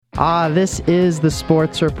This is the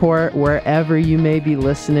Sports Report. Wherever you may be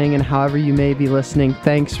listening and however you may be listening,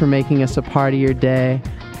 thanks for making us a part of your day.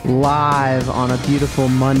 Live on a beautiful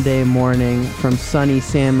Monday morning from sunny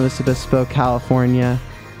San Luis Obispo, California.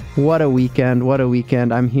 What a weekend. What a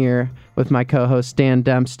weekend. I'm here with my co-host Dan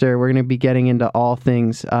Dempster. We're going to be getting into all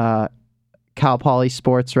things Cal Poly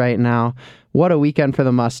sports right now. What a weekend for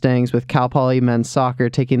the Mustangs, with Cal Poly men's soccer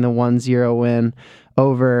taking the 1-0 win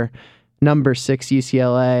over number 6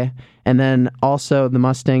 UCLA, and then also the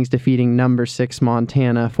Mustangs defeating number 6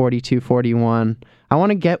 Montana 42-41. I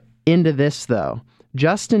want to get into this though.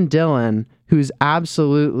 Justin Dhillon, who's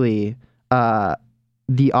absolutely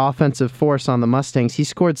the offensive force on the Mustangs, he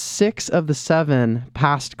scored 6 of the 7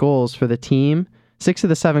 past goals for the team, 6 of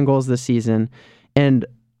the 7 goals this season, and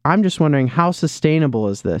I'm just wondering, how sustainable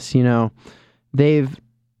is this? You know, they've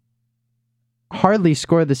hardly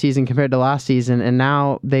scored the season compared to last season, and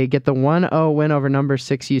now they get the 1-0 win over number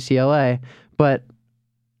 6 UCLA, but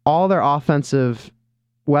all their offensive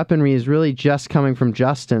weaponry is really just coming from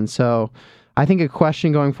Justin. So I think a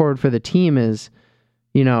question going forward for the team is,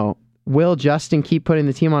 you know, will Justin keep putting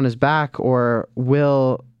the team on his back, or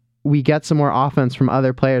will we get some more offense from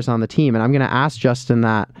other players on the team? And I'm going to ask Justin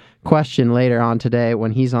that question later on today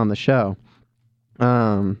when he's on the show.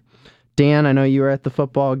 Dan, I know you were at the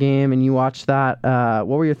football game and you watched that.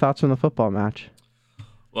 What were your thoughts from the football match?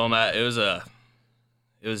 Well, Matt, it was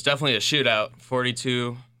definitely a shootout.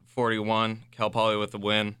 42-41, Cal Poly with the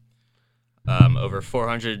win. Over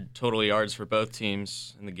 400 total yards for both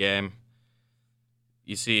teams in the game.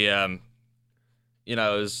 You see, it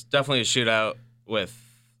was definitely a shootout with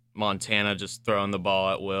Montana just throwing the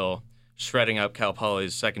ball at will, shredding up Cal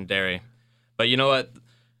Poly's secondary. But you know what?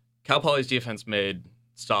 Cal Poly's defense made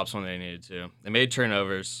stops when they needed to. They made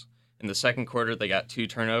turnovers. In the second quarter, they got 2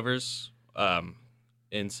 turnovers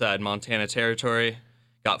inside Montana territory.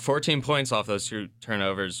 Got 14 points off those 2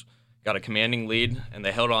 turnovers. Got a commanding lead, and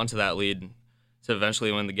they held on to that lead to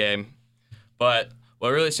eventually win the game. But what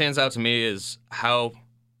really stands out to me is how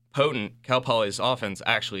potent Cal Poly's offense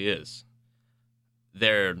actually is.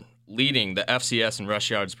 They're leading the FCS in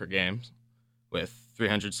rush yards per game with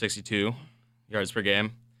 362 yards per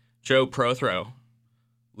game. Joe Prothro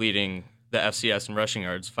leading the FCS in rushing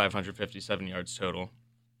yards, 557 yards total.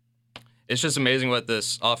 It's just amazing what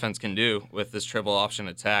this offense can do with this triple option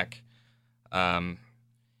attack.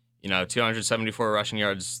 274 rushing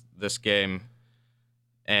yards this game.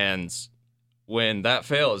 And when that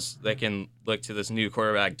fails, they can look to this new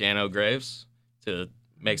quarterback, Dano Graves, to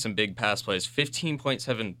make some big pass plays.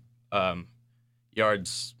 15.7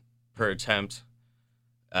 yards per attempt.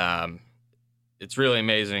 It's really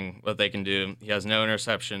amazing what they can do. He has no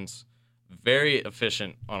interceptions. Very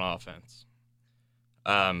efficient on offense.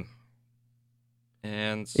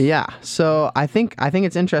 So I think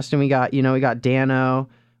it's interesting. We got Dano,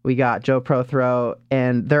 we got Joe Prothro,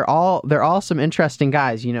 and they're all some interesting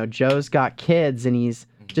guys. You know, Joe's got kids and he's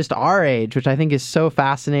just our age, which I think is so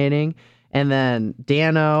fascinating. And then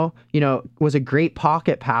Dano, was a great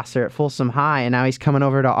pocket passer at Folsom High, and now he's coming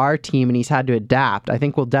over to our team and he's had to adapt. I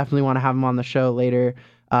think we'll definitely want to have him on the show later,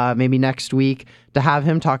 maybe next week, to have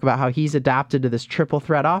him talk about how he's adapted to this triple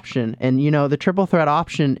threat option. And, the triple threat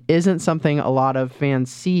option isn't something a lot of fans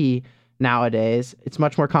see nowadays. It's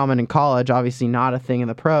much more common in college, obviously not a thing in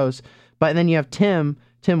the pros. But then you have Tim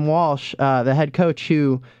Walsh, the head coach,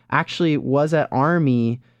 who actually was at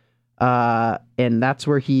Army, and that's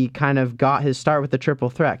where he kind of got his start with the triple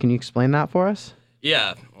threat. Can you explain that for us?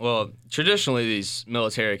 Yeah, well, traditionally these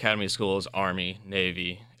military academy schools, Army,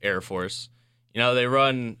 Navy, Air Force, they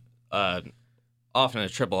run often a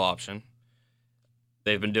triple option.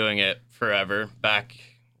 They've been doing it forever. Back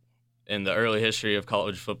in the early history of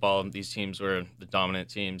college football, these teams were the dominant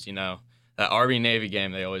teams. That Army-Navy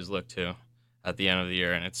game they always look to at the end of the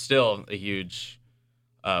year, and it's still a huge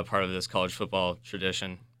part of this college football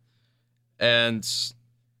tradition. And,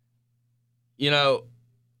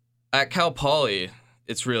 at Cal Poly,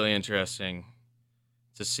 it's really interesting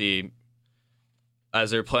to see as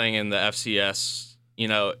they're playing in the FCS,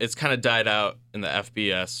 it's kind of died out in the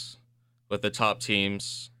FBS with the top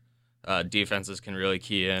teams. Defenses can really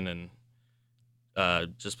key in and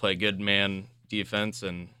just play good man defense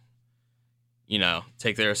and,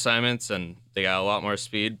 take their assignments, and they got a lot more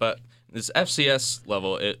speed. But this FCS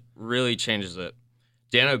level, it really changes it.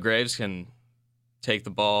 Dano Graves can take the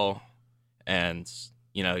ball, and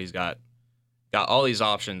he's got all these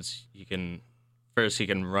options. He can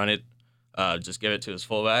run it, just give it to his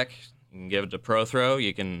fullback. You can give it to Prothro.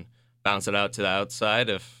 You can bounce it out to the outside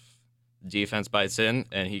if the defense bites in,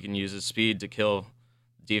 and he can use his speed to kill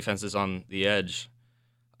defenses on the edge.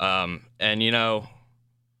 And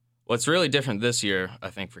what's really different this year, I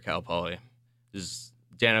think, for Cal Poly is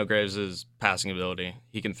Dano Graves' passing ability.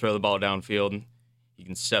 He can throw the ball downfield. He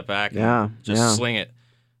can step back and just sling it.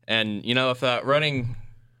 And, if that running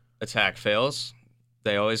attack fails,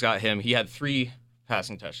 they always got him. He had 3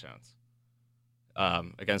 passing touchdowns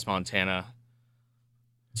against Montana.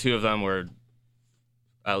 2 of them were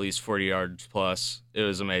at least 40 yards plus. It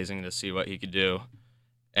was amazing to see what he could do.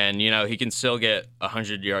 And, he can still get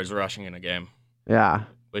 100 yards rushing in a game. Yeah.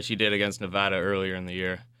 Which he did against Nevada earlier in the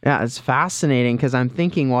year. Yeah, it's fascinating because I'm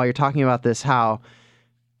thinking while you're talking about this how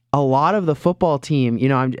a lot of the football team,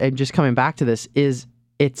 I'm just coming back to this,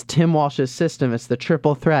 it's Tim Walsh's system. It's the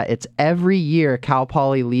triple threat. It's every year Cal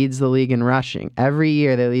Poly leads the league in rushing. Every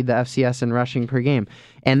year they lead the FCS in rushing per game.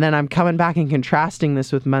 And then I'm coming back and contrasting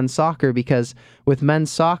this with men's soccer because with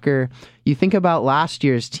men's soccer, you think about last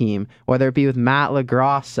year's team, whether it be with Matt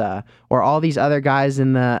LaGrassa or all these other guys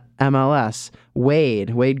in the MLS,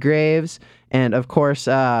 Wade Graves, and of course,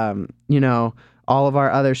 all of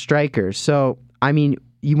our other strikers. So,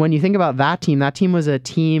 when you think about that team was a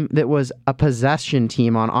team that was a possession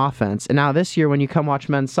team on offense. And now this year, when you come watch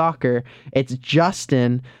men's soccer, it's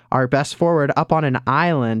Justin, our best forward, up on an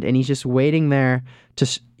island, and he's just waiting there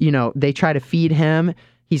to, they try to feed him.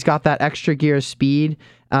 He's got that extra gear of speed,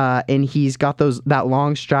 and he's got that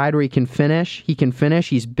long stride where he can finish.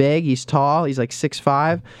 He's big. He's tall. He's like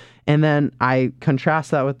 6'5". And then I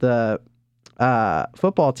contrast that with the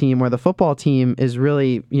football team, where the football team is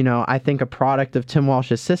really, I think a product of Tim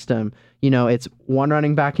Walsh's system. It's one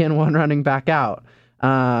running back in, one running back out,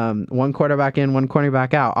 one quarterback in, one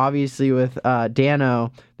quarterback out. Obviously with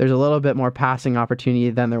Dano, there's a little bit more passing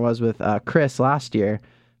opportunity than there was with Chris last year.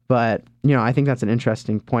 But, I think that's an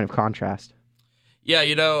interesting point of contrast. Yeah,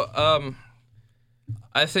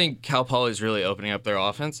 I think Cal Poly is really opening up their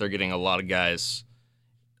offense. They're getting a lot of guys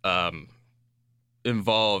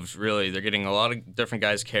involved, really. They're getting a lot of different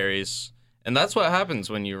guys carries, and that's what happens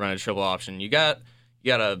when you run a triple option. You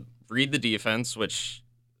gotta read the defense, which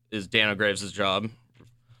is Dano Graves' job.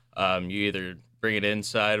 You either bring it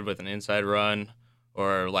inside with an inside run,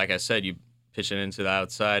 or like I said, you pitch it into the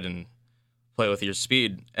outside and play with your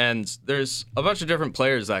speed. And there's a bunch of different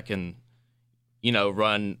players that can,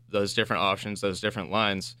 run those different options, those different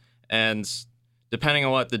lines, and depending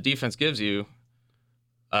on what the defense gives you,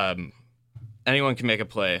 anyone can make a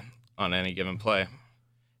play on any given play.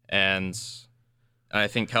 And I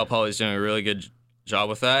think Cal Poly is doing a really good job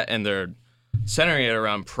with that, and they're centering it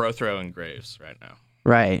around Prothro and Graves right now.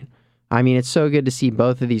 Right. It's so good to see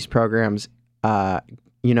both of these programs,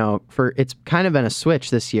 it's kind of been a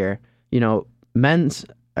switch this year. Men's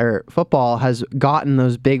or football has gotten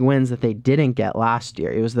those big wins that they didn't get last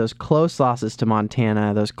year. It was those close losses to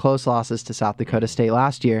Montana, those close losses to South Dakota State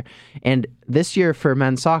last year. And this year for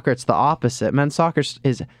men's soccer, it's the opposite. Men's soccer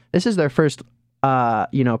is their first,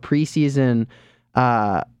 preseason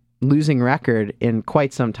losing record in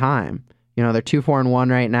quite some time. They're 2-4-1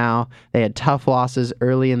 right now. They had tough losses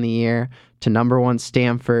early in the year to number 1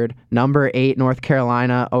 Stanford, number 8 North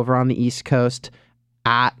Carolina over on the East Coast,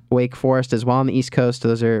 at Wake Forest as well on the East Coast.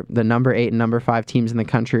 Those are the number 8 and number 5 teams in the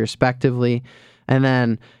country, respectively. And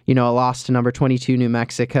then, a loss to number 22 New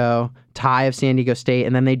Mexico, tie of San Diego State,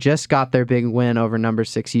 and then they just got their big win over number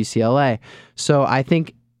 6 UCLA. So I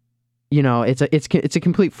think, it's a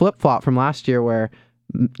complete flip flop from last year, where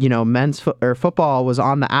men's football was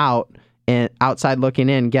on the out and outside looking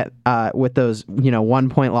in, with those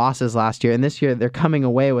 1-point losses last year, and this year they're coming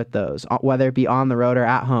away with those, whether it be on the road or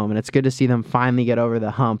at home, and it's good to see them finally get over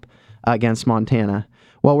the hump against Montana.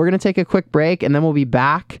 Well, we're going to take a quick break, and then we'll be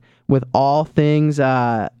back with all things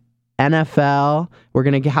NFL. We're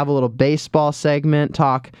going to have a little baseball segment,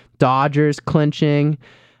 talk Dodgers clinching,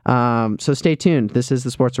 so stay tuned. This is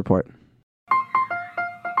the Sports Report.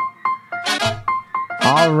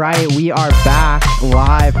 All right, we are back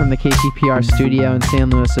live from the KCPR studio in San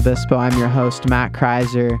Luis Obispo. I'm your host, Matt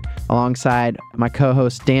Kreiser, alongside my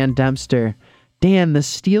co-host, Dan Dempster. Dan, the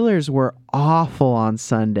Steelers were awful on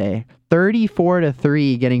Sunday,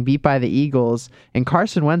 34-3, getting beat by the Eagles, and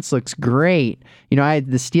Carson Wentz looks great. I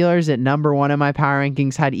had the Steelers at number 1 in my power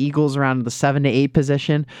rankings, had Eagles around the 7 to 8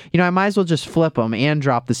 position. I might as well just flip them and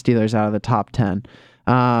drop the Steelers out of the top 10.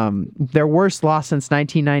 Their worst loss since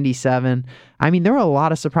 1997. There were a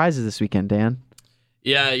lot of surprises this weekend, Dan.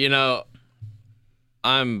 Yeah,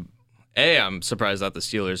 I'm surprised that the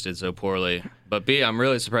Steelers did so poorly, but B, I'm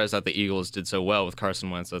really surprised that the Eagles did so well with Carson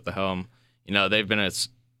Wentz at the helm. They've been a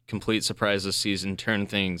complete surprise this season, turned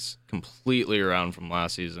things completely around from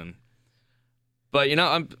last season. But,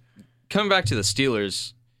 I'm coming back to the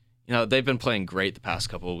Steelers. They've been playing great the past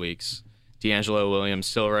couple of weeks. D'Angelo Williams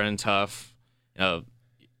still running tough.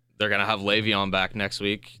 they're going to have Le'Veon back next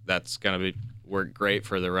week. That's going to work great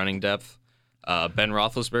for the running depth. Ben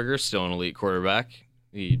Roethlisberger, still an elite quarterback.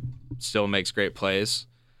 He still makes great plays.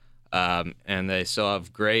 And they still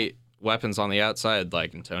have great weapons on the outside,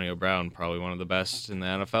 like Antonio Brown, probably one of the best in the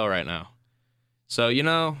NFL right now. So,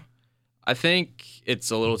 I think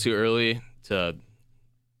it's a little too early to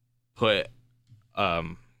put,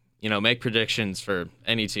 make predictions for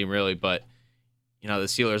any team, really. But, the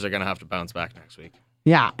Steelers are going to have to bounce back next week.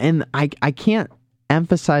 Yeah, and I can't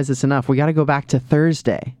emphasize this enough. We got to go back to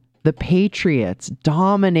Thursday. The Patriots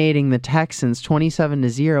dominating the Texans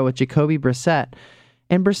 27-0 with Jacoby Brissett.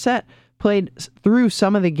 And Brissett played through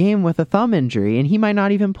some of the game with a thumb injury, and he might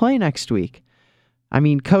not even play next week. I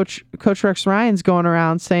mean, Coach Rex Ryan's going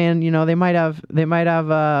around saying, they might have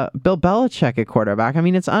Bill Belichick at quarterback. I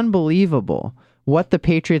mean, it's unbelievable what the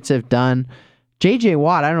Patriots have done. J.J.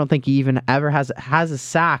 Watt, I don't think he even ever has a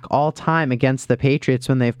sack all time against the Patriots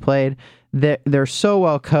when they've played. They're so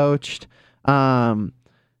well coached.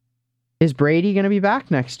 Is Brady going to be back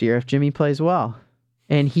next year if Jimmy plays well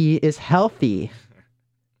and he is healthy?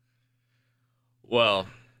 Well,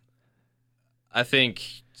 I think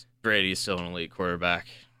Brady's still an elite quarterback.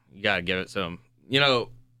 You got to give it to him.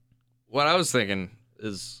 What I was thinking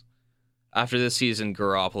is after this season,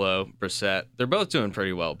 Garoppolo, Brissett, they're both doing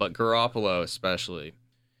pretty well, but Garoppolo especially,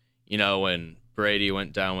 when Brady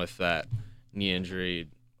went down with that knee injury,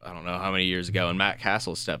 I don't know how many years ago, and Matt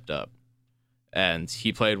Castle stepped up. And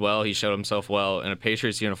he played well. He showed himself well in a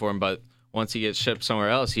Patriots uniform, but once he gets shipped somewhere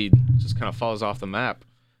else, he just kind of falls off the map.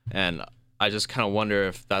 And I just kind of wonder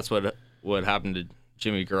if that's what happened to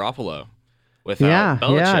Jimmy Garoppolo without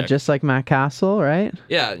Belichick. Yeah, just like Matt Castle, right?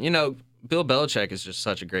 Yeah, Bill Belichick is just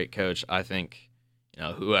such a great coach. I think,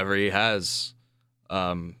 whoever he has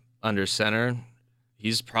under center,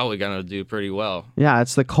 he's probably going to do pretty well. Yeah,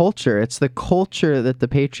 it's the culture. It's the culture that the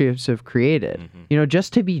Patriots have created. Mm-hmm.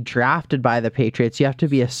 Just to be drafted by the Patriots, you have to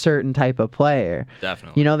be a certain type of player.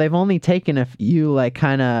 Definitely. They've only taken a few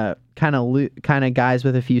kind of guys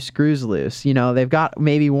with a few screws loose. They've got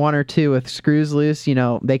maybe one or two with screws loose.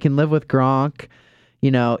 They can live with Gronk.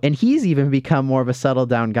 And he's even become more of a settled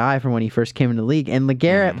down guy from when he first came into the league. And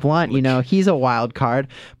LeGarrette Blount, he's a wild card.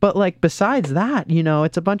 But besides that,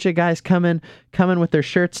 it's a bunch of guys coming with their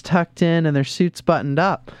shirts tucked in and their suits buttoned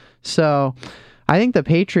up. So I think the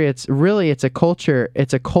Patriots, really, it's a culture.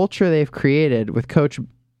 It's a culture they've created with Coach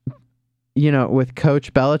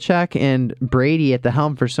Belichick and Brady at the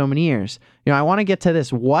helm for so many years. I want to get to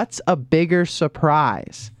this. What's a bigger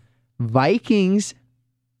surprise? Vikings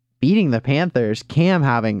beating the Panthers, Cam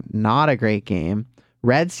having not a great game,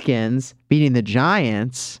 Redskins beating the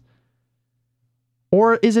Giants,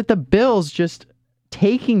 or is it the Bills just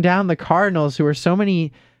taking down the Cardinals, who are so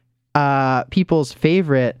many people's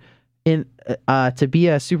favorite to be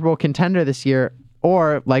a Super Bowl contender this year,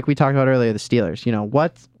 or like we talked about earlier, the Steelers?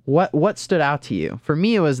 What stood out to you? For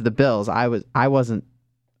me, it was the Bills. The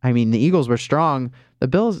Eagles were strong. The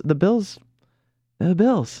Bills.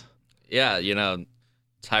 Yeah,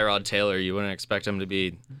 Tyrod Taylor, you wouldn't expect him to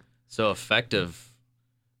be so effective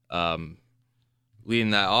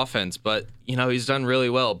leading that offense, but he's done really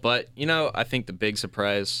well. But I think the big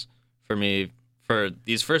surprise for me for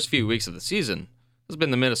these first few weeks of the season has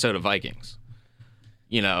been the Minnesota Vikings.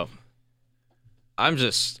 I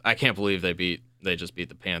can't believe they just beat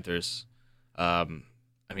the Panthers.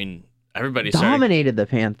 Everybody dominated the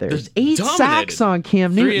Panthers. 8 sacks on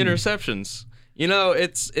Cam Newton. 3 interceptions.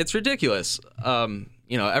 It's ridiculous.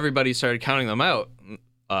 Everybody started counting them out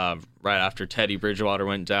right after Teddy Bridgewater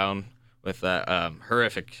went down with that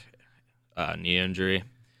horrific knee injury.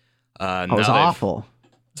 It was awful.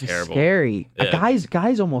 Terrible. Scary. Yeah.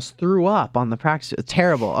 Guys almost threw up on the practice.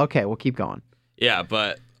 Terrible. Okay, we'll keep going. Yeah,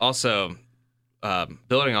 but also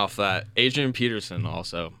building off that, Adrian Peterson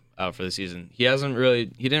also out for the season. He didn't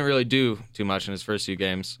really do too much in his first 2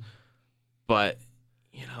 games, but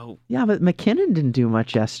Yeah, but McKinnon didn't do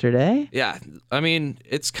much yesterday. Yeah,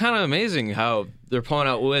 it's kind of amazing how they're pulling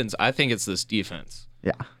out wins. I think it's this defense.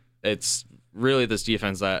 Yeah. It's really this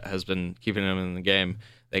defense that has been keeping them in the game.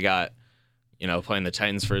 They got, playing the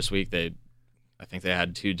Titans first week, I think they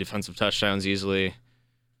had 2 defensive touchdowns easily.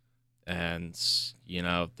 And,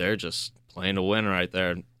 they're just playing to win right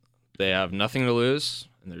there. They have nothing to lose,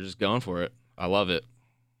 and they're just going for it. I love it.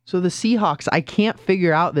 So the Seahawks, I can't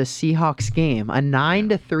figure out this Seahawks game. A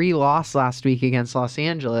 9-3 loss last week against Los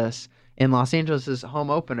Angeles in Los Angeles' home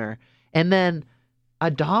opener. And then a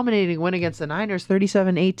dominating win against the Niners,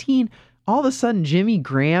 37-18. All of a sudden, Jimmy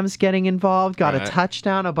Graham's getting involved, got a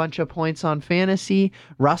touchdown, a bunch of points on fantasy.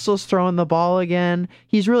 Russell's throwing the ball again.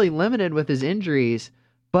 He's really limited with his injuries.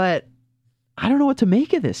 But I don't know what to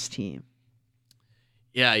make of this team.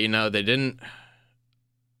 Yeah, they didn't.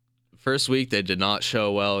 First week, they did not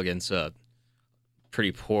show well against a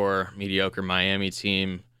pretty poor, mediocre Miami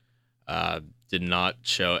team. Did not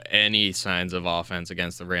show any signs of offense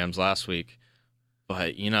against the Rams last week.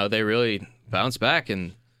 But, they really bounced back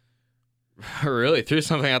and really threw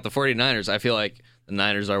something at the 49ers. I feel like the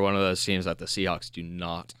Niners are one of those teams that the Seahawks do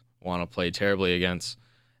not want to play terribly against.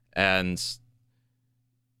 And,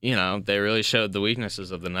 they really showed the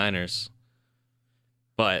weaknesses of the Niners.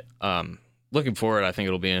 But looking forward, I think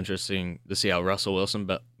it'll be interesting to see how Russell Wilson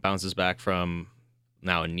bounces back from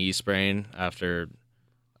now a knee sprain after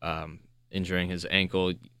injuring his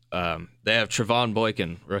ankle. They have Trevon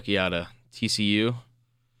Boykin, rookie out of TCU.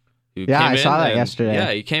 I saw that yesterday.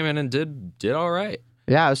 Yeah, he came in and did all right.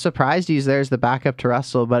 Yeah, I was surprised he's there as the backup to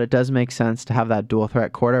Russell, but it does make sense to have that dual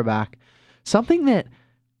threat quarterback. Something that,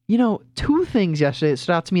 two things yesterday that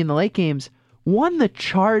stood out to me in the late games. One, the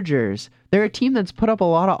Chargers. They're a team that's put up a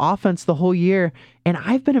lot of offense the whole year, and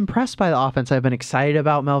I've been impressed by the offense. I've been excited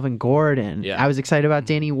about Melvin Gordon. Yeah. I was excited about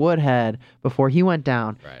Danny Woodhead before he went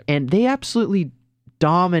down. Right. And they absolutely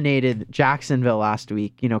dominated Jacksonville last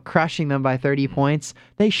week, crushing them by 30 points.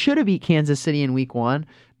 They should have beat Kansas City in week 1.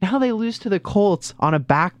 Now they lose to the Colts on a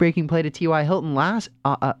back-breaking play to T.Y. Hilton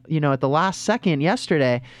at the last second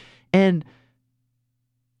yesterday. And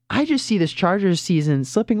I just see this Chargers season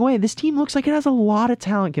slipping away. This team looks like it has a lot of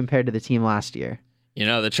talent compared to the team last year.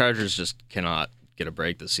 The Chargers just cannot get a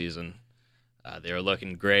break this season. They were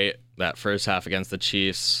looking great that first half against the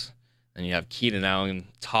Chiefs. And you have Keenan Allen,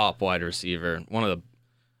 top wide receiver, one of the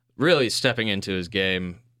really stepping into his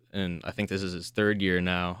game. And I think this is his third year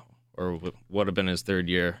now, or would have been his third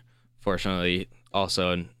year. Fortunately,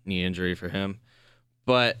 also a knee injury for him.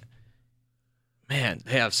 But man,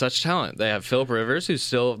 they have such talent. They have Phillip Rivers, who's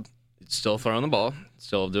still throwing the ball,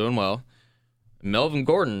 still doing well. Melvin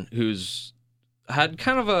Gordon, who's had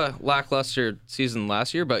kind of a lackluster season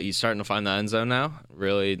last year, but he's starting to find the end zone now,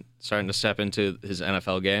 really starting to step into his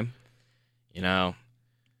NFL game.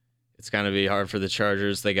 It's going to be hard for the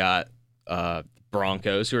Chargers. They got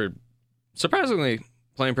Broncos, who are surprisingly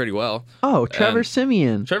playing pretty well. Oh, Trevor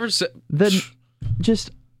Siemian.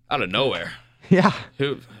 Just out of nowhere. Yeah.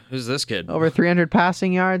 Who's this kid? Over 300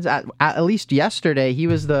 passing yards. At least yesterday, he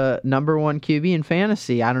was the number 1 QB in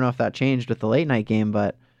fantasy. I don't know if that changed with the late night game,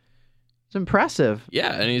 but it's impressive.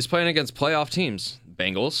 Yeah, and he's playing against playoff teams.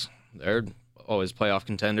 Bengals, they're always playoff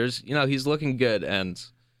contenders. He's looking good. And,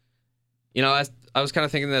 I was kind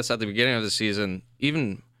of thinking this at the beginning of the season.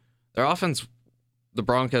 Even their offense, the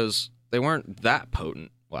Broncos, they weren't that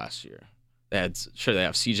potent last year. They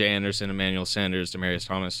have C.J. Anderson, Emmanuel Sanders, Demaryius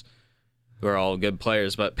Thomas, who are all good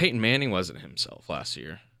players, but Peyton Manning wasn't himself last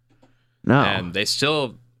year. No. And they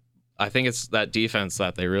still, I think it's that defense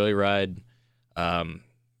that they really ride.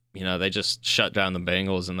 They just shut down the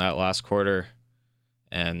Bengals in that last quarter,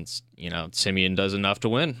 and, Simeon does enough to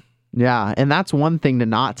win. Yeah, and that's one thing to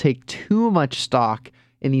not take too much stock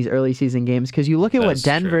in these early season games, because you look at what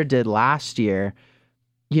Denver did last year.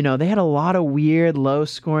 They had a lot of weird,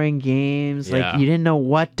 low-scoring games. Yeah. Like, you didn't know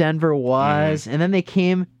what Denver was, and then they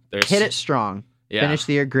came... hit it strong. Yeah. Finished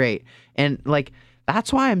the year great. And,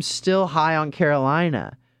 that's why I'm still high on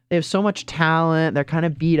Carolina. They have so much talent. They're kind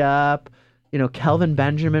of beat up. Kelvin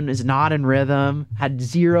Benjamin is not in rhythm. Had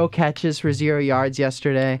 0 catches for 0 yards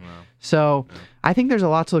yesterday. Wow. So I think there's a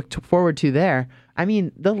lot to look forward to there. I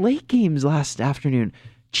mean, the late games last afternoon.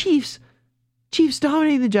 Chiefs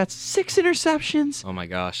dominating the Jets. 6 interceptions. Oh, my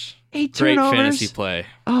gosh. 8 turnovers. Great fantasy play.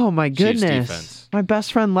 Oh, my goodness. Chiefs defense. My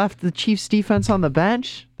best friend left the Chiefs defense on the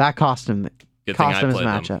bench. That cost him his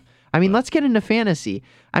matchup. I mean, let's get into fantasy.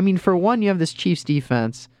 I mean, for one, you have this Chiefs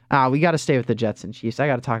defense. We got to stay with the Jets and Chiefs. I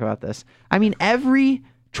got to talk about this. I mean, every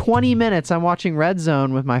 20 minutes I'm watching Red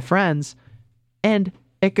Zone with my friends, and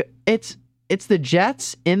it's the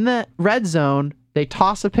Jets in the red zone. They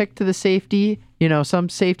toss a pick to the safety, some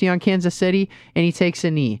safety on Kansas City, and he takes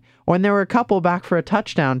a knee. When there were a couple back for a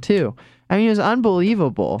touchdown, too. I mean, it was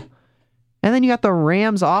unbelievable. And then you got the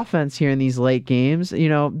Rams offense here in these late games.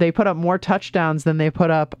 They put up more touchdowns than they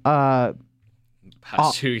put up past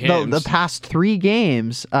 2 games. The past 3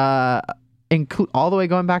 games, all the way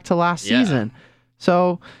going back to last season.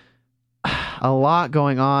 So, a lot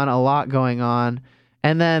going on.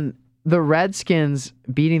 And then the Redskins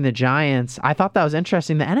beating the Giants. I thought that was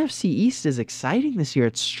interesting. The NFC East is exciting this year.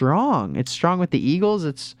 It's strong. It's strong with the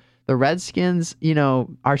Eagles. The Redskins,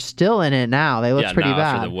 are still in it now. They look pretty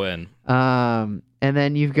bad. For the win. And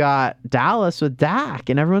then you've got Dallas with Dak,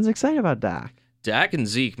 and everyone's excited about Dak. Dak and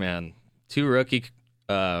Zeke, man. 2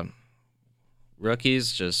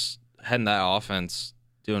 rookies just heading that offense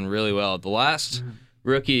doing really well. The last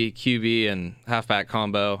rookie QB and halfback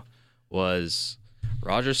combo was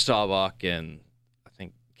Roger Staubach and I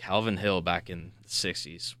think Calvin Hill back in the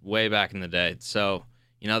 60s, way back in the day. So,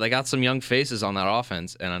 they got some young faces on that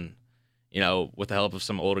offense. And, with the help of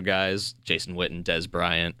some older guys, Jason Witten, Des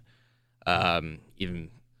Bryant, even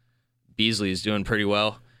Beasley is doing pretty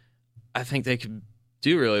well. I think they could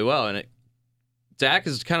do really well. And Dak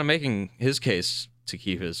is kind of making his case to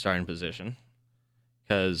keep his starting position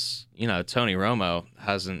because, Tony Romo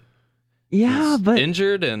hasn't. Yeah, but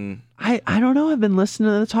injured and I don't know. I've been listening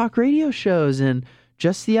to the talk radio shows, and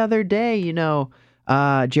just the other day,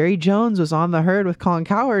 Jerry Jones was on the herd with Colin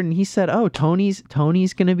Cowherd, and he said, "Oh, Tony's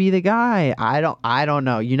going to be the guy." I don't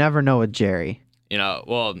know. You never know with Jerry.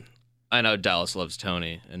 Well, I know Dallas loves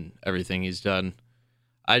Tony and everything he's done.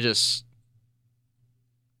 I just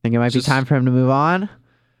think it might be time for him to move on.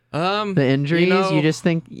 The injuries,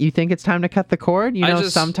 you think it's time to cut the cord?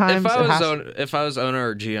 Sometimes if I was owner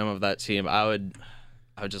or GM of that team, I would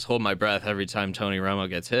just hold my breath every time Tony Romo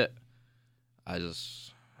gets hit. I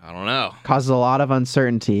don't know. Causes a lot of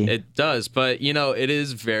uncertainty. It does, but it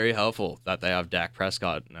is very helpful that they have Dak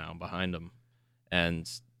Prescott now behind him, and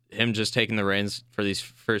him just taking the reins for these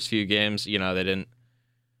first few games. They didn't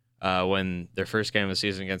win their first game of the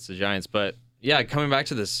season against the Giants, but yeah, coming back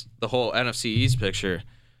to the whole NFC East picture.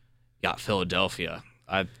 Got Philadelphia.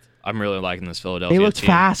 I'm really liking this Philadelphia team. They looked team.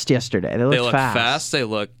 fast yesterday. They looked fast.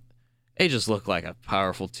 They just look like a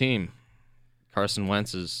powerful team. Carson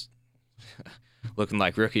Wentz is looking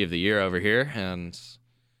like rookie of the year over here, and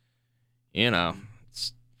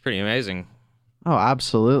it's pretty amazing. Oh,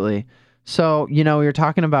 absolutely. So, we were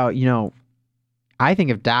talking about, I think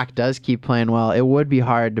if Dak does keep playing well, it would be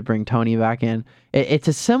hard to bring Tony back in. It's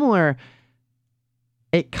a similar.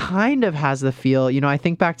 It kind of has the feel, I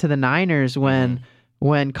think back to the Niners when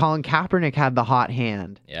Colin Kaepernick had the hot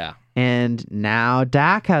hand. Yeah. And now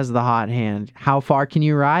Dak has the hot hand. How far can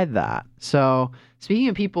you ride that? So, speaking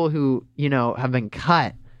of people who, have been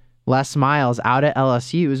cut, Les Miles out at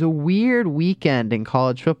LSU. It was a weird weekend in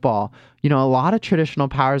college football. A lot of traditional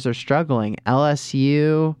powers are struggling.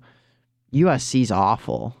 LSU, USC's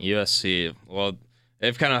awful. USC, well,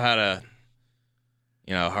 they've kind of had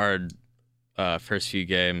a, hard first few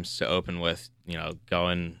games to open with,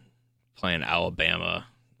 playing Alabama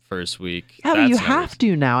first week. Yeah, but you have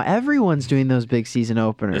to now. Everyone's doing those big season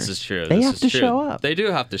openers. This is true. They have to show up. They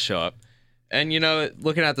do have to show up. And,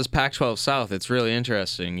 looking at this Pac-12 South, it's really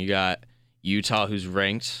interesting. You got Utah, who's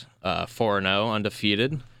ranked 4-0,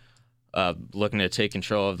 undefeated, looking to take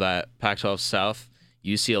control of that Pac-12 South.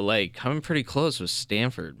 UCLA coming pretty close with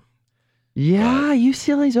Stanford. Yeah,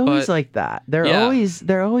 UCLA's always like that. They're always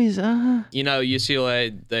UCLA,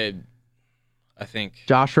 I think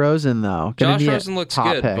Josh Rosen though. Josh Rosen looks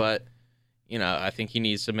good, pick. but I think he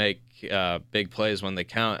needs to make big plays when they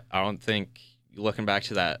count. I don't think looking back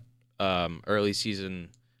to that early season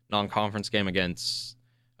non-conference game against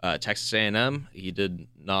Texas A&M, he did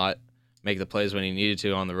not make the plays when he needed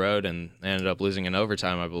to on the road and ended up losing in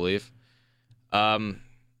overtime, I believe.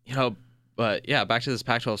 But yeah, back to this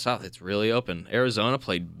Pac-12 South, it's really open. Arizona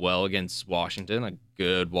played well against Washington, a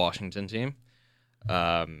good Washington team.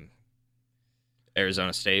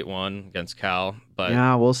 Arizona State won against Cal, but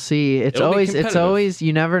yeah, we'll see. It's always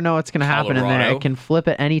you never know what's going to happen in there. It can flip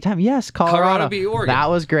at any time. Yes, Colorado beat Oregon. That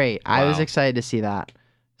was great. Wow. I was excited to see that.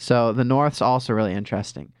 So the North's also really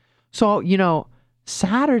interesting. So,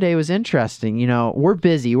 Saturday was interesting. We're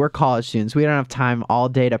busy. We're college students. We don't have time all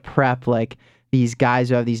day to prep like these guys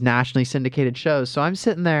who have these nationally syndicated shows. So I'm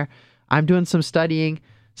sitting there, I'm doing some studying,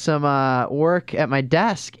 some work at my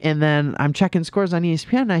desk, and then I'm checking scores on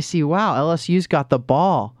ESPN, and I see, wow, LSU's got the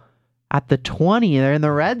ball at the 20. They're in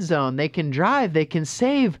the red zone. They can drive. They can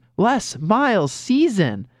save. Les Miles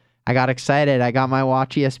season. I got excited. I got my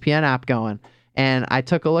Watch ESPN app going, and I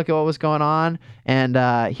took a look at what was going on, and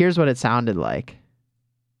here's what it sounded like.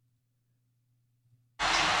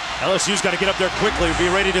 LSU's got to get up there quickly, be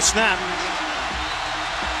ready to snap.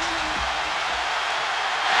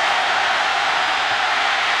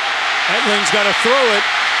 Edling's got to throw it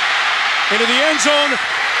into the end zone.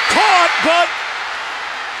 Caught, but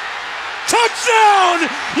touchdown!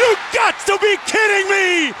 You got to be kidding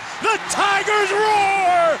me! The Tigers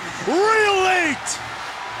roar! Real late!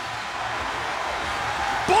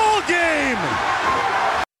 Ball game!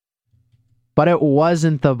 But it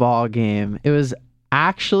wasn't the ball game. It was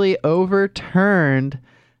actually overturned.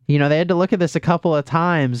 They had to look at this a couple of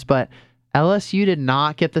times, but LSU did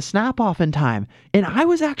not get the snap off in time. And I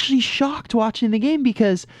was actually shocked watching the game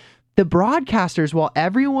because the broadcasters, while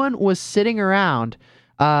everyone was sitting around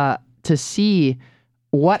to see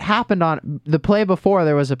what happened on the play before,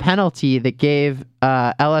 there was a penalty that gave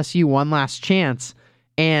LSU one last chance,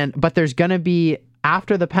 but there's going to be,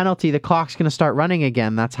 after the penalty, the clock's going to start running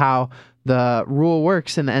again. That's how the rule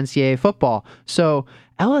works in the NCAA football. So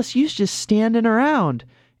LSU's just standing around,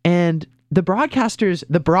 and the broadcasters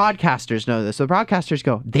know this. The broadcasters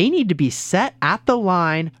go, they need to be set at the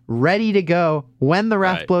line, ready to go when the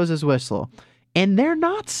ref blows his whistle. And they're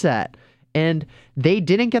not set. And they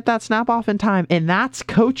didn't get that snap off in time, and that's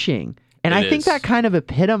coaching. And I think that kind of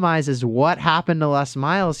epitomizes what happened to Les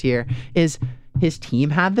Miles here, is his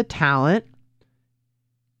team had the talent,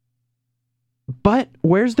 but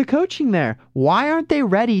where's the coaching there? Why aren't they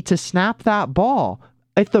ready to snap that ball?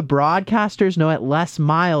 If the broadcasters know it, Les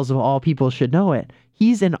Miles, of all people, should know it.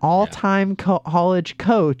 He's an all-time college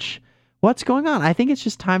coach. What's going on? I think it's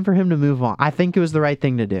just time for him to move on. I think it was the right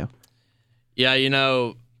thing to do. Yeah,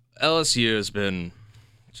 LSU has been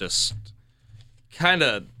just kind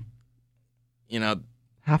of,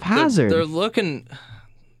 haphazard. They're looking,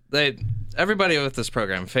 everybody with this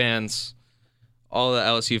program, fans, all the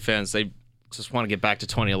LSU fans, they just want to get back to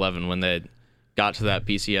 2011 when they got to that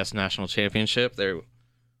BCS national championship. They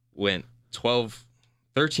went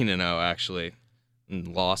 13-0 actually,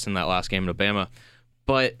 and lost in that last game to Bama.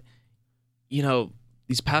 But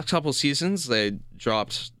these past couple seasons, they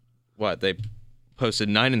dropped they posted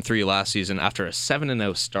 9-3 last season after a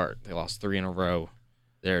 7-0 start. They lost 3 in a row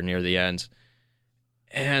there near the end.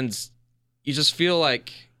 And you just feel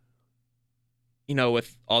like,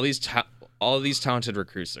 with all these talented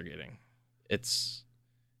recruits they're getting,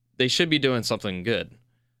 they should be doing something good.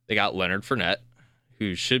 They got Leonard Fournette,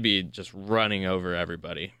 who should be just running over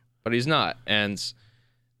everybody, but he's not. And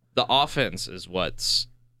the offense is what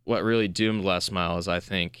really doomed Les Miles, I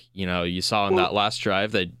think. You saw in that last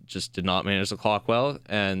drive, they just did not manage the clock well.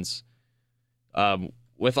 And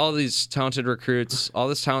with all these talented recruits, all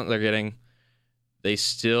this talent they're getting, they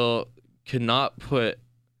still could not put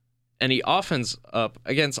any offense up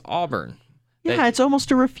against Auburn. Yeah, it's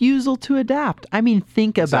almost a refusal to adapt. I mean,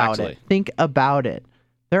 think about it. Think about it.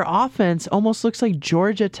 Their offense almost looks like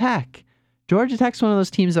Georgia Tech. Georgia Tech's one of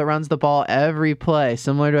those teams that runs the ball every play,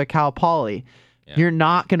 similar to a Cal Poly. Yeah. You're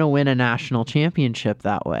not going to win a national championship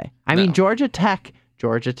that way. I mean, Georgia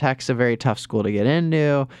Tech's a very tough school to get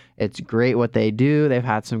into. It's great what they do. They've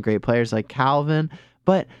had some great players like Calvin.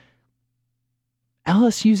 But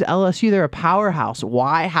LSU's LSU. They're a powerhouse.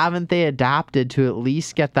 Why haven't they adapted to at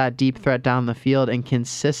least get that deep threat down the field and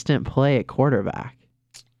consistent play at quarterback?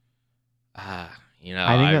 I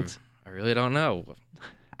really don't know.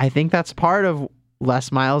 I think that's part of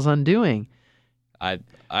Les Miles' undoing. I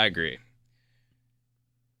agree.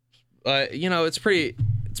 It's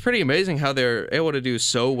pretty amazing how they're able to do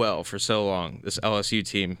so well for so long, this LSU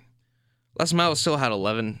team. Les Miles still had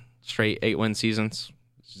 11 straight 8-win seasons.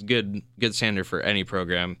 Which is good standard for any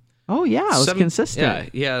program. Oh, yeah, it was consistent. Yeah,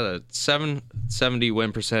 he had a 770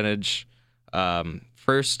 win percentage,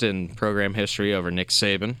 first in program history over Nick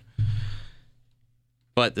Saban.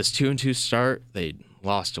 But this 2-2 start, they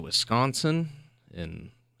lost to Wisconsin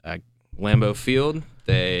at Lambeau Field.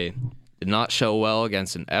 They did not show well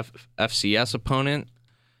against an FCS opponent.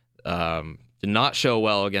 Did not show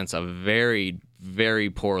well against a very, very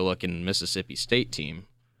poor-looking Mississippi State team.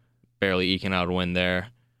 Barely eking out a win there.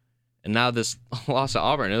 And now this loss to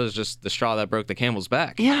Auburn, it was just the straw that broke the camel's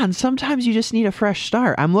back. Yeah, and sometimes you just need a fresh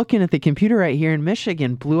start. I'm looking at the computer right here in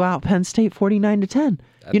Michigan, blew out Penn State 49-10.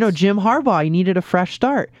 Jim Harbaugh, he needed a fresh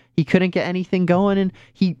start. He couldn't get anything going, and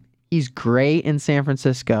he's great in San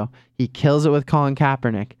Francisco. He kills it with Colin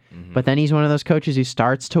Kaepernick. Mm-hmm. But then he's one of those coaches who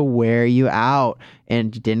starts to wear you out,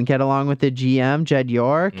 and didn't get along with the GM, Jed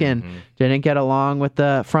York, and didn't get along with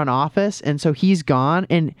the front office. And so he's gone,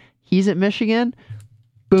 and he's at Michigan.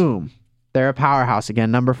 Boom. They're a powerhouse again,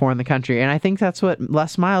 number 4 in the country. And I think that's what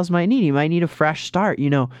Les Miles might need. He might need a fresh start.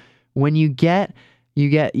 When you get,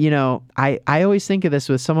 I always think of this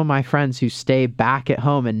with some of my friends who stay back at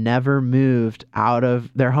home and never moved out of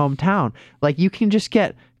their hometown. Like, you can just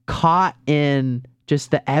get caught in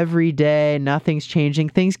just the everyday, nothing's changing.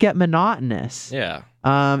 Things get monotonous. Yeah.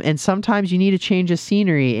 And sometimes you need a change of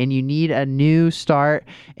scenery, and you need a new start,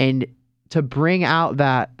 and to bring out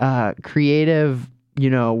that creative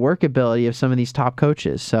workability of some of these top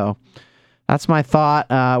coaches. So that's my thought.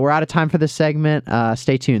 We're out of time for this segment.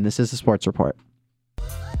 Stay tuned. This is the Sports Report.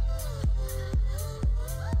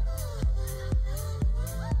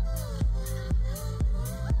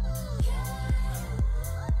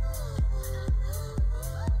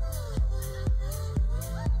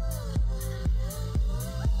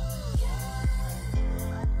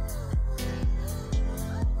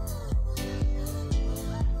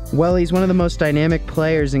 Well, he's one of the most dynamic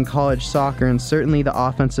players in college soccer and certainly the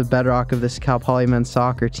offensive bedrock of this Cal Poly men's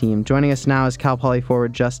soccer team. Joining us now is Cal Poly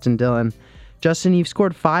forward Justin Dhillon. Justin, you've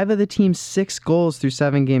scored 5 of the team's 6 goals through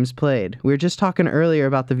 7 games played. We were just talking earlier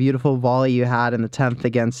about the beautiful volley you had in the 10th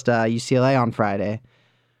against UCLA on Friday.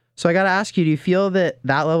 So I got to ask you, do you feel that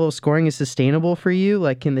that level of scoring is sustainable for you?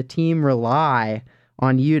 Like, can the team rely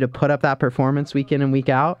on you to put up that performance week in and week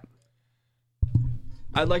out?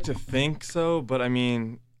 I'd like to think so, but I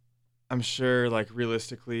mean, I'm sure, like,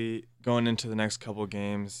 realistically, going into the next couple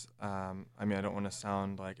games, I don't want to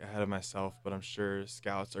sound, like, ahead of myself, but I'm sure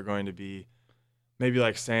scouts are going to be maybe,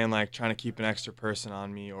 like, saying, like, trying to keep an extra person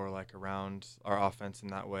on me or, like, around our offense in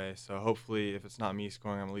that way. So hopefully, if it's not me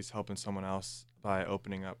scoring, I'm at least helping someone else by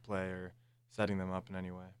opening up play or setting them up in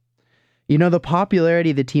any way. You know, the popularity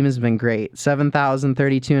of the team has been great.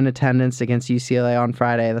 7,032 in attendance against UCLA on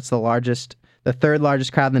Friday. That's the third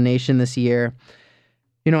largest crowd in the nation this year.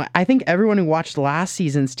 You know, I think everyone who watched last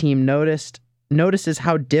season's team notices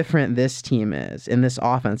how different this team is and this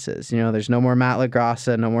offense is. You know, there's no more Matt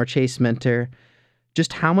LaGrassa, no more Chase Minter.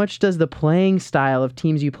 Just how much does the playing style of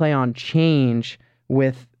teams you play on change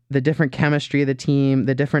with the different chemistry of the team,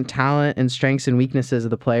 the different talent and strengths and weaknesses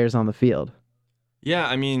of the players on the field? Yeah,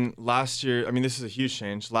 I mean, last year, this is a huge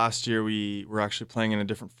change. Last year, we were actually playing in a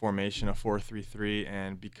different formation, a 4-3-3,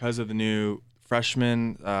 and because of the new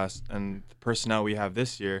freshmen and the personnel we have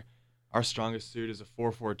this year, our strongest suit is a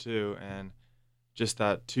 4-4-2, and just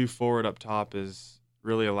that 2 forward up top is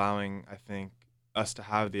really allowing, I think, us to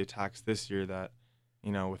have the attacks this year that,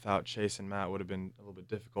 you know, without Chase and Matt would have been a little bit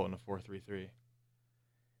difficult in a 4-3-3.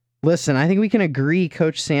 Listen, I think we can agree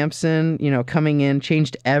Coach Sampson, you know, coming in,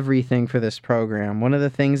 changed everything for this program. One of the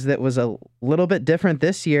things that was a little bit different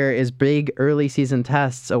this year is big early season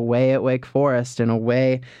tests away at Wake Forest and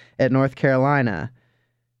away at North Carolina.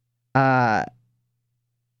 How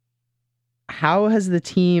has the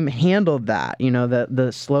team handled that? You know,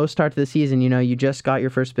 the slow start to the season, you know, you just got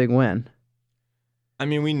your first big win. I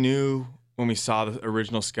mean, we knew when we saw the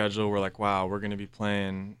original schedule, we're like, wow, we're going to be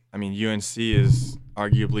playing. UNC is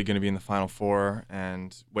arguably going to be in the Final Four,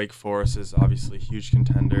 and Wake Forest is obviously a huge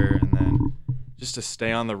contender. And then just to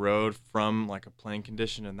stay on the road from like a playing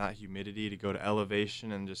condition and that humidity to go to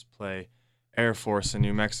elevation and just play Air Force and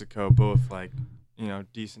New Mexico, both like, you know,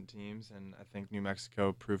 decent teams. And I think New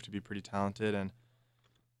Mexico proved to be pretty talented. And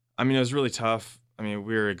it was really tough. We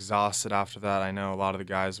were exhausted after that. I know a lot of the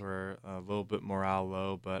guys were a little bit morale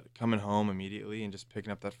low, but coming home immediately and just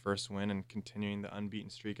picking up that first win and continuing the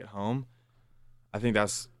unbeaten streak at home, I think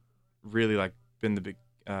that's really like been the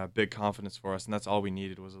big confidence for us, and that's all we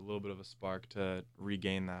needed was a little bit of a spark to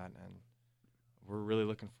regain that. And we're really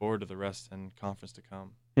looking forward to the rest and conference to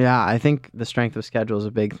come. Yeah, I think the strength of schedule is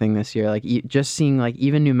a big thing this year. Like just seeing like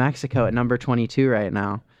even New Mexico at number 22 right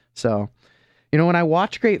now. So, you know, when I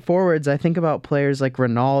watch great forwards, I think about players like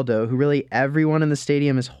Ronaldo, who really everyone in the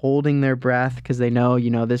stadium is holding their breath because they know, you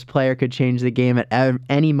know, this player could change the game at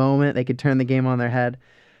any moment. They could turn the game on their head.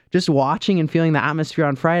 Just watching and feeling the atmosphere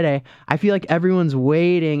on Friday, I feel like everyone's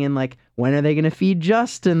waiting and like, when are they going to feed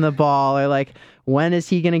Justin the ball? Or like, when is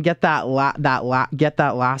he going to get that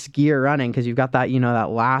last gear running? Because you've got that, you know, that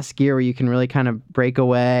last gear where you can really kind of break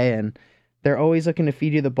away, and they're always looking to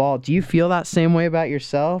feed you the ball. Do you feel that same way about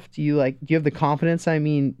yourself? Do you have the confidence?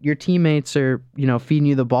 Your teammates are, you know, feeding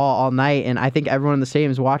you the ball all night, and I think everyone in the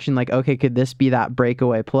stadium is watching like, okay, could this be that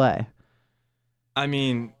breakaway play?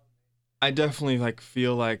 I definitely like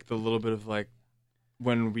feel like the little bit of like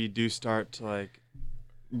when we do start to like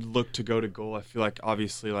look to go to goal, I feel like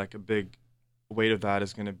obviously like a big weight of that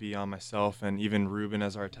is going to be on myself and even Ruben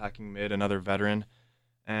as our attacking mid, another veteran,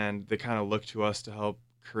 and they kind of look to us to help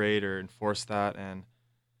create or enforce that. And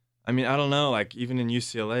I don't know, like even in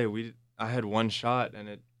UCLA, I had one shot and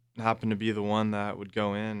it happened to be the one that would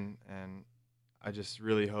go in, and I just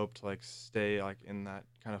really hope to like stay like in that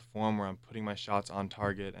kind of form where I'm putting my shots on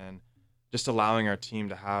target and just allowing our team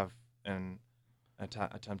to have an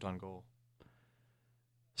attempt on goal.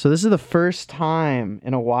 So this is the first time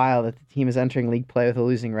in a while that the team is entering league play with a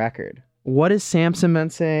losing record. What has Sampson been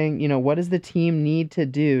saying? You know, what does the team need to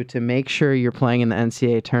do to make sure you're playing in the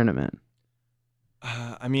NCAA tournament?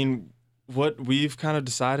 What we've kind of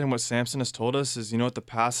decided and what Sampson has told us is, you know what, the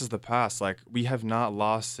past is the past. Like, we have not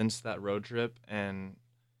lost since that road trip. And,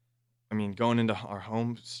 going into our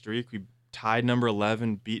home streak, we tied number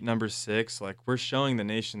 11, beat number 6. Like, we're showing the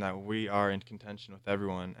nation that we are in contention with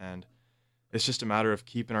everyone. And it's just a matter of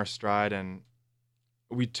keeping our stride. And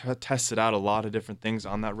we tested out a lot of different things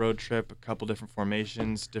on that road trip, a couple different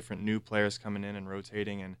formations, different new players coming in and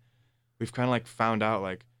rotating. And we've kind of like found out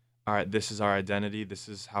like all right, this is our identity, this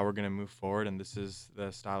is how we're going to move forward, and this is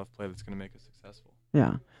the style of play that's going to make us successful.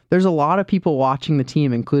 Yeah. There's a lot of people watching the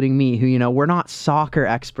team, including me, who, we're not soccer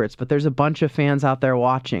experts, but there's a bunch of fans out there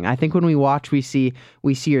watching. I think when we watch, we see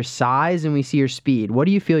your size and we see your speed. What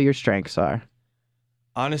do you feel your strengths are?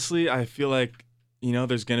 Honestly, I feel like,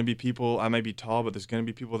 there's going to be people, I might be tall, but there's going to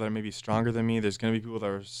be people that are maybe stronger than me. There's going to be people that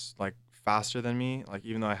are like faster than me. Like,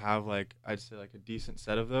 even though I have I'd say a decent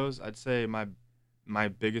set of those, I'd say my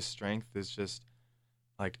biggest strength is just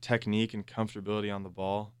like technique and comfortability on the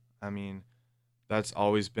ball. I mean, I've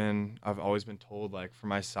always been told, like, for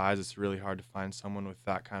my size, it's really hard to find someone with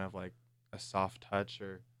that kind of like a soft touch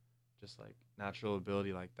or just like natural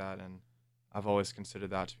ability like that. And I've always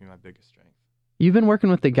considered that to be my biggest strength. You've been working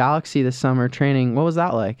with the Galaxy this summer training. What was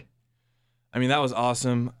that like? I mean, that was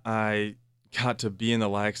awesome. I got to be in the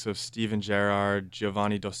likes of Steven Gerrard,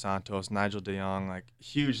 Giovanni Dos Santos, Nigel de Jong, like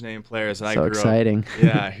huge name players that I grew exciting. up.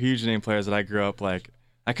 Yeah, huge name players that I grew up like.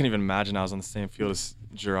 I couldn't even imagine I was on the same field as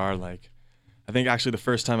Gerrard. Like, I think actually the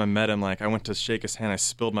first time I met him, like I went to shake his hand, I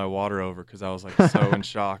spilled my water over because I was like so in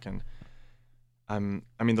shock. And I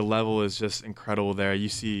mean, the level is just incredible there. You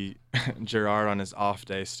see Gerrard on his off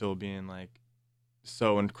day still being like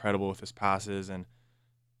so incredible with his passes, and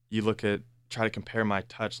you try to compare my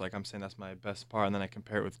touch, like I'm saying that's my best part, and then I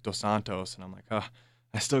compare it with Dos Santos, and I'm like, oh,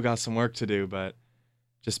 I still got some work to do. But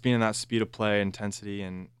just being in that speed of play, intensity,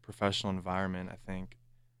 and professional environment, I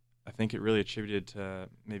think it really attributed to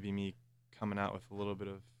maybe me coming out with a little bit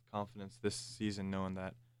of confidence this season, knowing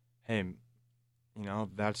that, hey,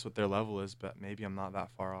 that's what their level is, but maybe I'm not that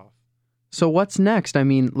far off. So what's next? I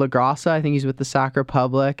mean, LaGrassa, I think he's with the Sac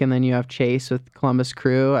Republic, and then you have Chase with Columbus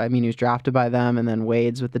Crew. I mean, he was drafted by them, and then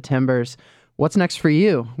Wade's with the Timbers. What's next for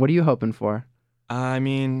you? What are you hoping for? I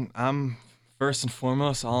mean, I'm first and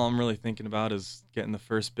foremost, all I'm really thinking about is getting the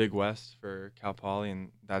first Big West for Cal Poly,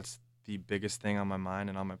 and that's the biggest thing on my mind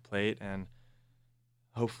and on my plate. And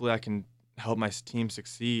hopefully I can help my team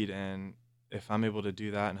succeed. And if I'm able to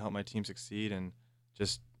do that and help my team succeed and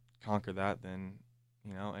just conquer that, then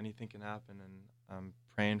anything can happen. And I'm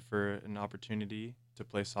praying for an opportunity to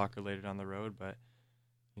play soccer later down the road, but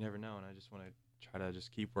you never know. And I just want to try to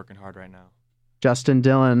just keep working hard right now. Justin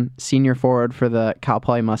Dhillon, senior forward for the Cal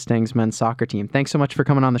Poly Mustangs men's soccer team. Thanks so much for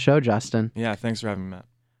coming on the show, Justin. Yeah, thanks for having me, Matt.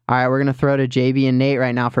 All right, we're going to throw to JB and Nate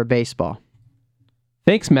right now for baseball.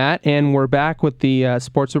 Thanks, Matt. And we're back with the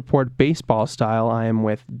Sports Report baseball style. I am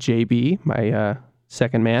with JB, my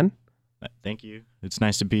second man. Thank you. It's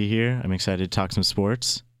nice to be here. I'm excited to talk some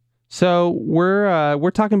sports. So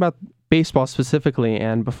we're talking about baseball specifically,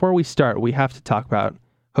 and before we start, we have to talk about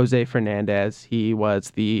Jose Fernandez. He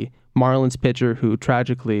was the Marlins pitcher who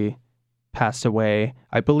tragically passed away.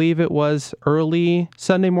 I believe it was early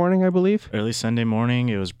Sunday morning, Early Sunday morning.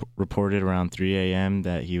 It was reported around 3 a.m.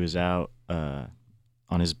 that he was out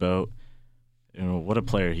on his boat. What a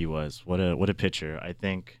player he was. What a pitcher. I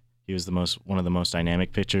think he was one of the most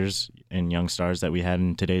dynamic pitchers and young stars that we had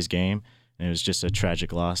in today's game, and it was just a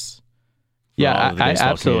tragic loss. Yeah, I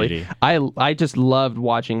absolutely. Community. I just loved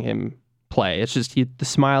watching him play. It's just the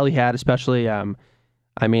smile he had, especially.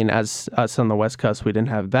 As us on the West Coast, we didn't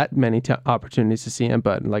have that many opportunities to see him,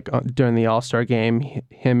 but like during the All-Star game,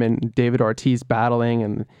 him and David Ortiz battling,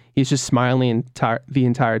 and he's just smiling the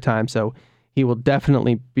entire time. So he will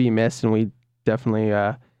definitely be missed, and we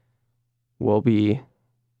definitely will be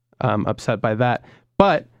upset by that.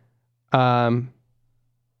 But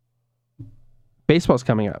baseball's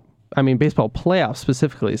coming up. Baseball playoffs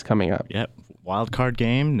specifically is coming up. Yep. Wild card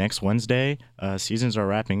game next Wednesday. Seasons are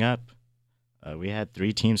wrapping up. We had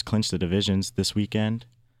 3 teams clinch the divisions this weekend.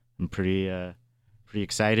 I'm pretty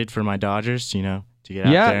excited for my Dodgers, to get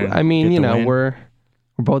out there. Yeah, we're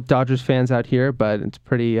both Dodgers fans out here, but it's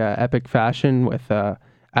pretty epic fashion with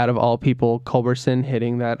out of all people, Culberson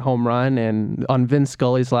hitting that home run and on Vin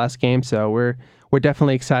Scully's last game. So we're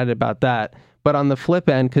definitely excited about that. But on the flip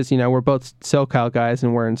end, because we're both SoCal guys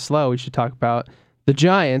and we're in SLO, we should talk about the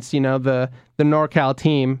Giants. The NorCal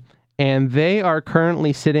team, and they are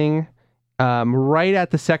currently sitting right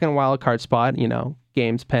at the second wild card spot,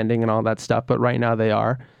 games pending and all that stuff. But right now they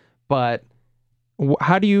are. But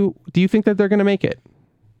how do you think that they're going to make it?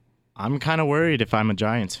 I'm kind of worried if I'm a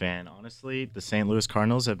Giants fan. Honestly, the St. Louis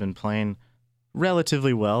Cardinals have been playing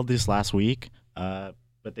relatively well this last week. But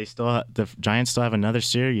the Giants still have another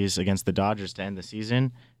series against the Dodgers to end the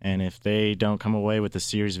season. And if they don't come away with a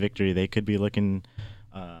series victory, they could be looking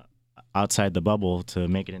outside the bubble to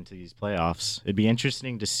make it into these playoffs. It'd be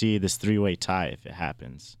interesting to see this 3-way tie if it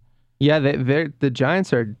happens. Yeah, the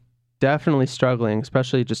Giants are definitely struggling,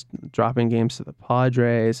 especially just dropping games to the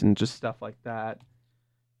Padres and just stuff like that.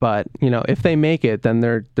 But, if they make it, then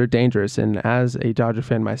they're dangerous. And as a Dodger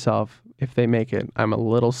fan myself, if they make it, I'm a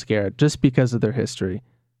little scared just because of their history.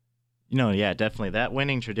 Yeah, definitely. That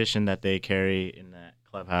winning tradition that they carry in that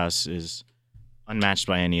clubhouse is unmatched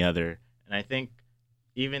by any other. And I think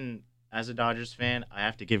even as a Dodgers fan, I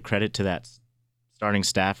have to give credit to that starting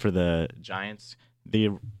staff for the Giants.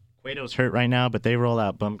 Cueto's hurt right now, but they roll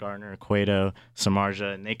out Bumgarner, Cueto,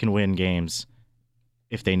 Samardzija, and they can win games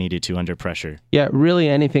if they needed to under pressure. Yeah, really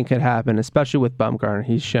anything could happen, especially with Bumgarner.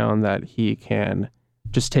 He's shown that he can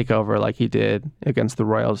just take over like he did against the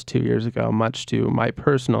Royals 2 years ago, much to my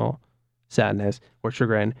personal sadness or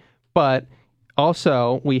chagrin. But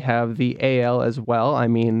also, we have the AL as well. I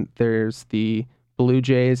mean, there's the Blue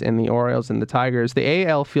Jays and the Orioles and the Tigers. The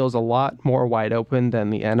AL feels a lot more wide open than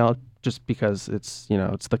the NL just because it's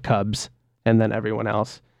the Cubs and then everyone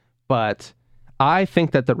else. But I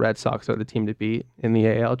think that the Red Sox are the team to beat in the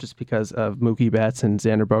AL just because of Mookie Betts and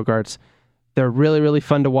Xander Bogaerts. They're really, really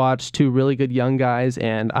fun to watch, two really good young guys,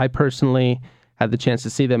 and I personally had the chance to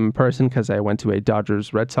see them in person because I went to a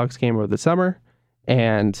Dodgers-Red Sox game over the summer,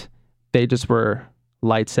 and they just were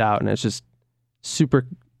lights out, and it's just super,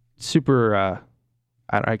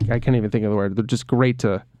 I can't even think of the word. They're just great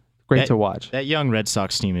to watch. That young Red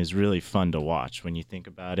Sox team is really fun to watch when you think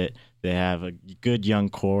about it. They have a good young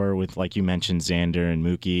core with, like you mentioned, Xander and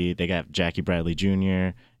Mookie. They got Jackie Bradley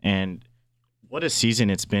Jr., and what a season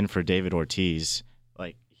it's been for David Ortiz.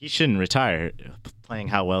 Like, he shouldn't retire playing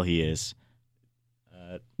how well he is.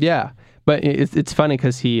 Yeah, but it's funny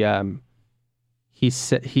because he's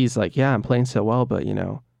like, yeah, I'm playing so well, but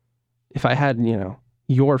if I had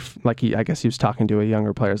I guess he was talking to a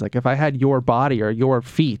younger player. It's like, if I had your body or your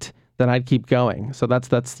feet, then I'd keep going. So that's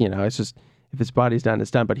it's just, if his body's done,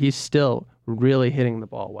 it's done. But he's still really hitting the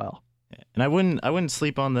ball well. And I wouldn't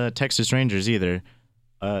sleep on the Texas Rangers either.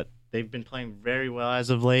 They've been playing very well as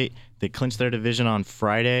of late. They clinched their division on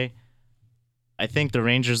Friday. I think the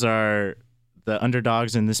Rangers are the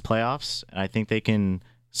underdogs in this playoffs. I think they can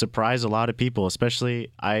surprise a lot of people, especially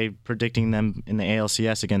I predicting them in the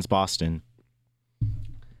ALCS against Boston.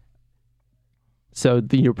 So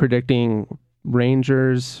you're predicting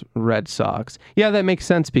Rangers, Red Sox. Yeah, that makes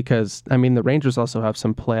sense because, I mean, the Rangers also have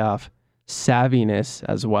some playoff savviness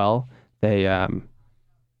as well. They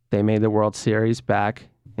made the World Series back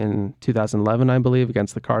in 2011, I believe,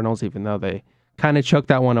 against the Cardinals, even though they kind of choked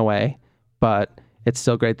that one away. But it's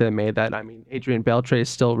still great that they made that. I mean, Adrian Beltre is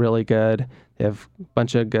still really good. They have a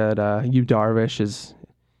bunch of good. Yu Darvish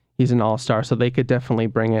he's an all-star, so they could definitely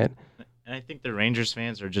bring it. And I think the Rangers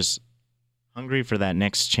fans are just hungry for that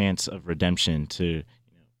next chance of redemption to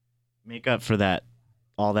make up for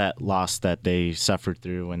all that loss that they suffered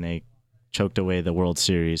through when they choked away the World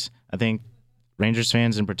Series. I think Rangers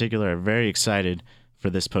fans in particular are very excited for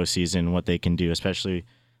this postseason, what they can do, especially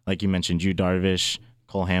like you mentioned, Yu Darvish,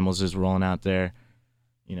 Cole Hamels is rolling out there.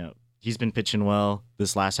 He's been pitching well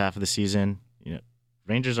this last half of the season.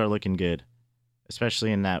 Rangers are looking good,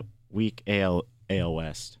 especially in that weak AL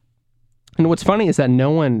West. And what's funny is that no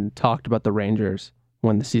one talked about the Rangers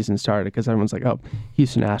when the season started because everyone's like, oh,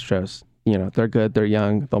 Houston Astros, they're good, they're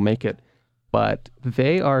young, they'll make it. But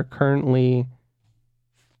they are currently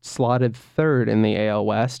slotted third in the AL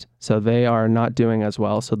West, so they are not doing as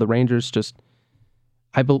well. So the Rangers just,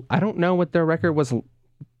 I don't know what their record was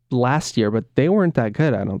last year, but they weren't that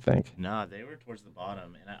good, I don't think. No, they were towards the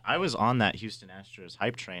bottom. And I was on that Houston Astros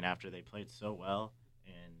hype train after they played so well.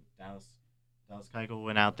 And Dallas Keuchel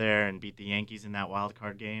went out there and beat the Yankees in that wild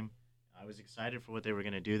card game. I was excited for what they were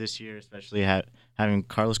going to do this year, especially having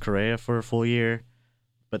Carlos Correa for a full year.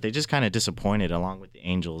 But they just kind of disappointed along with the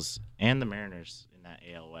Angels and the Mariners in that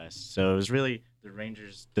AL West. So it was really the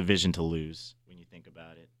Rangers' division to lose when you think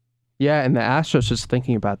about it. Yeah, and the Astros, just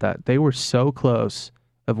thinking about that, they were so close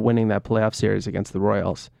of winning that playoff series against the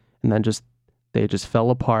Royals. And then they just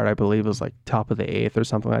fell apart. I believe it was like top of the 8th or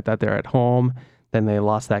something like that. They're at home. Then they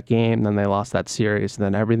lost that game. Then they lost that series. And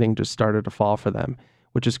then everything just started to fall for them,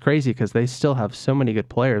 which is crazy because they still have so many good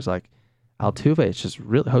players. Like Altuve, it's just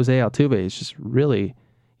really, Jose Altuve is just really,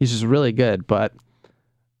 he's just really good. But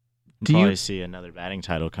do you see another batting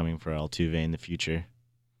title coming for Altuve in the future?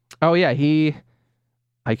 Oh yeah, I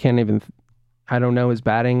don't know his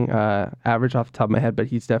batting average off the top of my head, but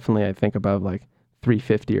he's definitely, I think, above like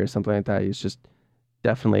 350 or something like that. He's just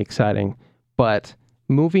definitely exciting. But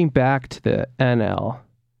moving back to the NL,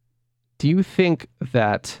 do you think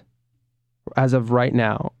that, as of right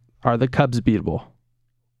now, are the Cubs beatable?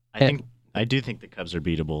 I do think the Cubs are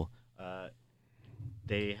beatable.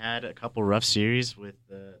 They had a couple rough series with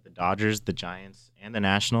the Dodgers, the Giants, and the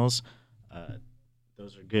Nationals.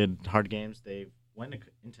 Those are good, hard games. They've went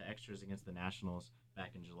into extras against the Nationals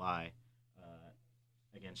back in July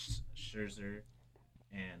against Scherzer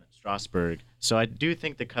and Strasburg. So I do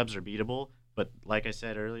think the Cubs are beatable, but like I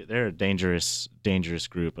said earlier, they're a dangerous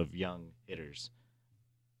group of young hitters.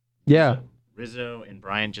 Yeah. Rizzo and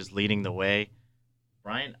Bryant just leading the way.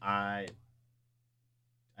 Bryant, I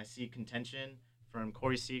see contention from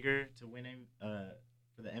Corey Seager to win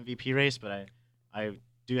for the MVP race, but I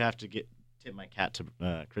do have to tip my cap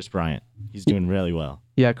to Chris Bryant. He's doing really well.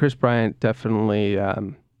 Yeah, Chris Bryant definitely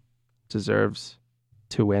deserves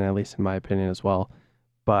to win, at least in my opinion as well.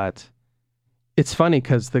 But it's funny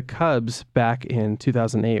because the Cubs back in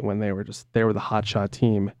 2008, when they were the hotshot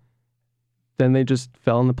team, then they just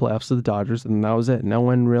fell in the playoffs to the Dodgers, and that was it. No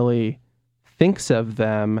one really thinks of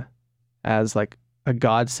them as like a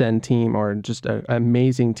godsend team or just an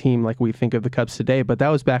amazing team like we think of the Cubs today. But that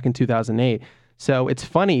was back in 2008. So it's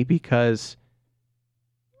funny because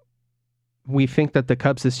we think that the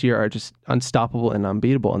Cubs this year are just unstoppable and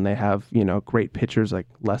unbeatable, and they have, great pitchers like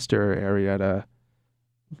Lester, Arrieta,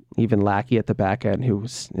 even Lackey at the back end, who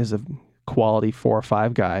is a quality 4 or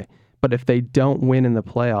 5 guy. But if they don't win in the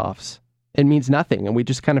playoffs, it means nothing, and we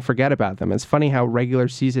just kind of forget about them. It's funny how regular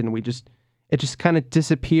season it just kind of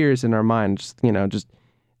disappears in our mind. Just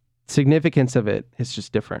significance of it is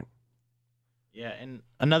just different. Yeah, and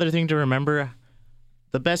another thing to remember,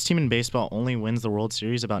 the best team in baseball only wins the World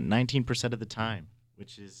Series about 19% of the time,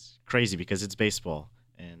 which is crazy because it's baseball.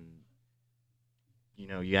 And,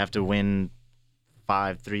 you have to win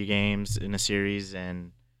 3 games in a series,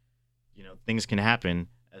 and, things can happen.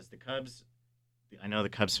 As the Cubs, I know the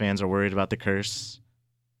Cubs fans are worried about the curse,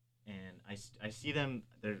 and I see them,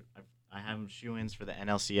 I have them shoe-ins for the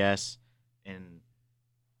NLCS, and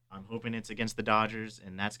I'm hoping it's against the Dodgers,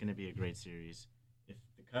 and that's going to be a great series. If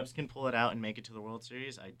the Cubs can pull it out and make it to the World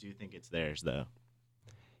Series, I do think it's theirs, though.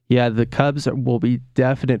 Yeah, the Cubs will be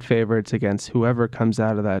definite favorites against whoever comes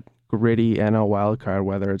out of that gritty NL wildcard,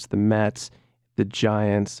 whether it's the Mets, the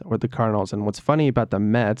Giants, or the Cardinals. And what's funny about the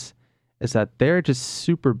Mets is that they're just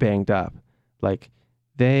super banged up. Like,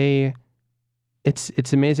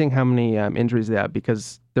 it's amazing how many injuries they have,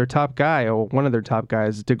 because their top guy, or one of their top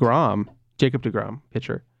guys, Jacob DeGrom,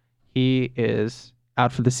 pitcher, he is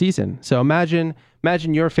out for the season. So imagine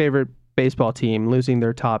your favorite baseball team losing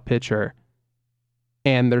their top pitcher,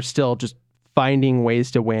 and they're still just finding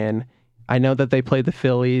ways to win. I know that they played the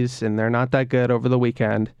Phillies, and they're not that good over the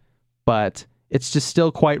weekend, but it's just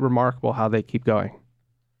still quite remarkable how they keep going.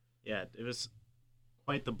 Yeah, it was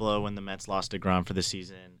quite the blow when the Mets lost DeGrom for the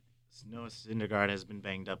season. Noah Syndergaard has been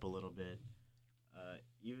banged up a little bit.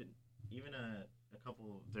 Even a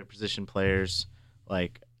couple of their position players,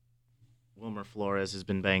 like Wilmer Flores, has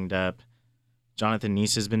been banged up. Jonathan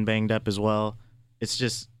Neese has been banged up as well.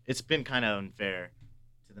 It's been kind of unfair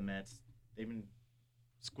to the Mets. They've been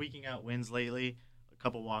squeaking out wins lately, a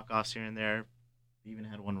couple walk-offs here and there. They even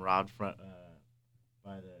had one robbed by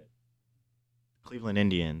the Cleveland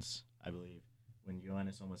Indians, I believe, when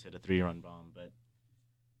Yoenis almost hit a 3-run bomb. But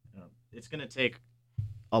it's going to take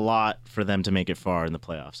a lot for them to make it far in the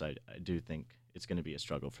playoffs. I do think it's going to be a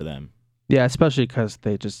struggle for them. Yeah, especially because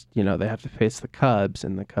they just, they have to face the Cubs,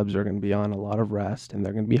 and the Cubs are going to be on a lot of rest, and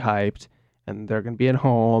they're going to be hyped, and they're going to be at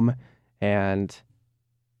home. And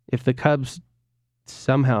if the Cubs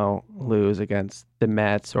somehow lose against the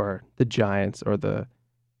Mets or the Giants or the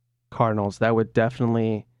Cardinals, that would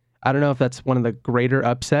definitely, I don't know if that's one of the greater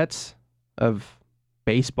upsets of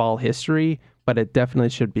baseball history, but it definitely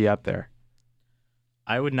should be up there.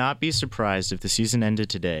 I would not be surprised if the season ended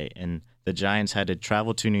today and the Giants had to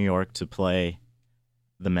travel to New York to play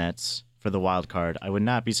the Mets for the wild card. I would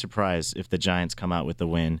not be surprised if the Giants come out with the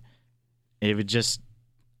win. It would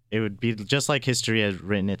be just like history has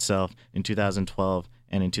written itself in 2012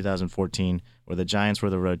 and in 2014, where the Giants were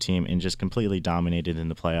the road team and just completely dominated in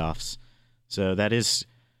the playoffs. So that is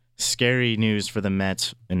scary news for the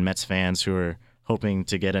Mets and Mets fans who are hoping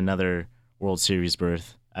to get another World Series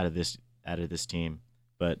berth out of this team.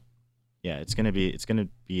 But yeah, it's gonna be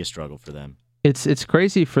a struggle for them. It's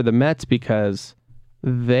crazy for the Mets because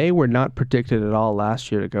they were not predicted at all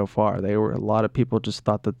last year to go far. A lot of people just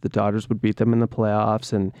thought that the Dodgers would beat them in the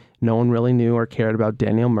playoffs, and no one really knew or cared about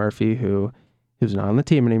Daniel Murphy, who's not on the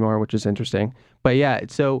team anymore, which is interesting. But yeah,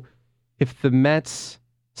 so if the Mets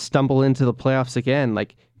stumble into the playoffs again,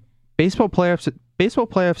 like baseball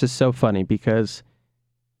playoffs is so funny because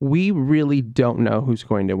we really don't know who's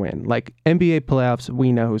going to win. Like NBA playoffs,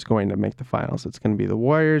 we know who's going to make the finals. It's going to be the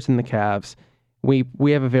Warriors and the Cavs. We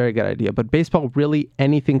have a very good idea. But baseball, really,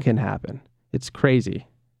 anything can happen. It's crazy.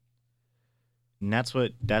 And that's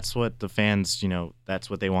what the fans, that's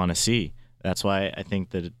what they want to see. That's why I think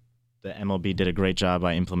that the MLB did a great job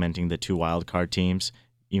by implementing the 2 wild card teams,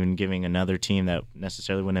 even giving another team that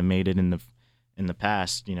necessarily wouldn't have made it in the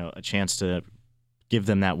past, a chance to give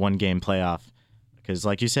them that 1-game playoff. Because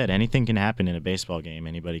like you said, anything can happen in a baseball game.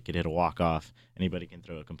 Anybody could hit a walk-off. Anybody can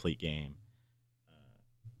throw a complete game.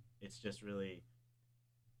 It's just really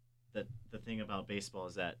the thing about baseball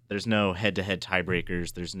is that there's no head-to-head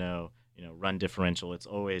tiebreakers. There's no run differential. It's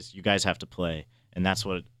always you guys have to play, and that's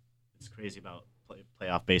what it's crazy about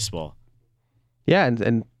playoff baseball. Yeah,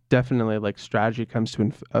 and definitely like strategy comes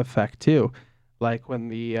to effect too. Like when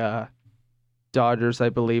the Dodgers, I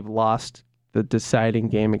believe, lost the deciding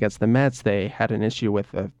game against the Mets, they had an issue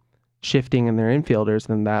with shifting in their infielders,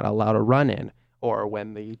 and that allowed a run in. Or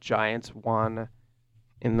when the Giants won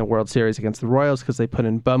in the World Series against the Royals because they put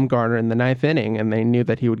in Bumgarner in the 9th inning, and they knew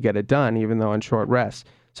that he would get it done even though on short rest.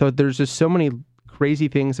 So there's just so many crazy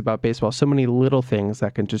things about baseball, so many little things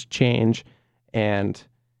that can just change, and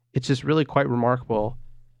it's just really quite remarkable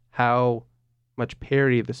how much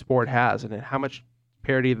parity the sport has and how much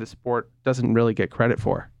parity the sport doesn't really get credit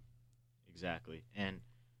for. Exactly. And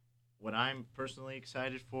what I'm personally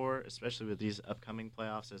excited for, especially with these upcoming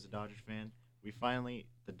playoffs as a Dodgers fan,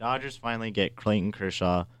 the Dodgers finally get Clayton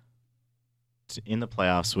Kershaw in the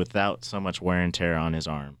playoffs without so much wear and tear on his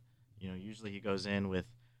arm. Usually he goes in with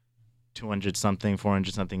 200-something,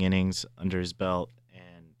 400-something innings under his belt,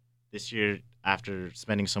 and this year, after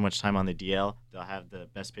spending so much time on the DL, they'll have the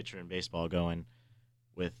best pitcher in baseball going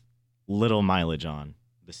with little mileage on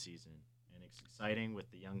this season. And it's exciting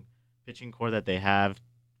with the young pitching core that they have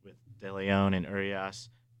with De Leon and Urias.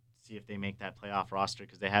 See if they make that playoff roster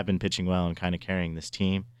because they have been pitching well and kind of carrying this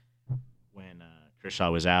team when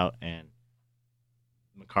Kershaw was out and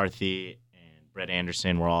McCarthy and Brett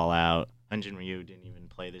Anderson were all out. Hyun-Jin Ryu didn't even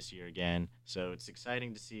play this year again. So it's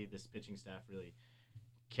exciting to see this pitching staff really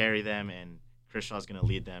carry them, and Kershaw's going to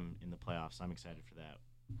lead them in the playoffs. I'm excited for that.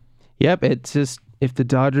 Yep, it's just if the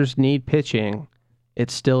Dodgers need pitching, it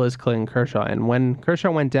still is Clayton Kershaw. And when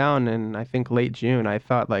Kershaw went down in, I think, late June, I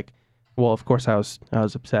thought well, of course I was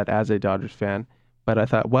upset as a Dodgers fan, but I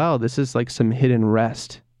thought, wow, this is like some hidden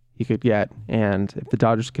rest he could get. And if the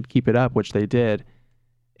Dodgers could keep it up, which they did,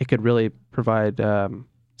 it could really provide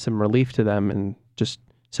some relief to them, and just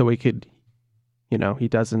so he could, he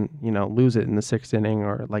doesn't, lose it in the 6th inning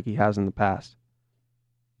or like he has in the past.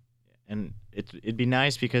 And it'd be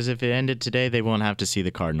nice because if it ended today, they won't have to see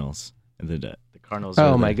the Cardinals. The Cardinals.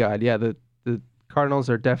 Oh my God, yeah, the Cardinals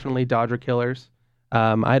are definitely Dodger killers.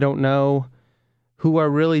 I don't know who are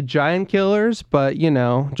really Giant killers, but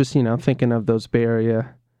just thinking of those Bay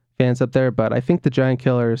Area fans up there. But I think the Giant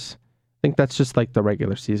killers, I think that's just like the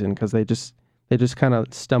regular season because they just kind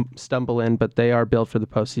of stumble in, but they are built for the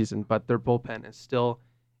postseason. But their bullpen is still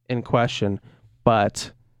in question.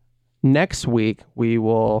 But next week we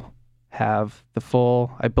will have the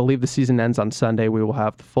full. I believe the season ends on Sunday. We will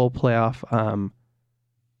have the full playoff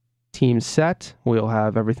team set. We'll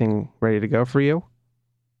have everything ready to go for you.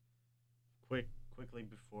 Quickly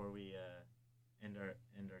before we end our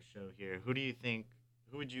show here, who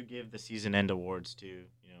would you give the season end awards to?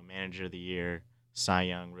 Manager of the year, Cy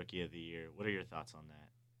Young, Rookie of the Year. What are your thoughts on that?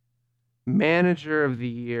 Manager of the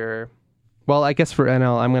Year. Well, I guess for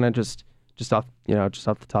NL, I'm gonna just off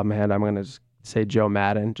the top of my head, I'm gonna just say Joe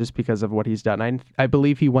Madden, just because of what he's done. I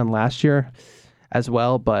believe he won last year as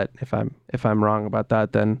well, but if I'm wrong about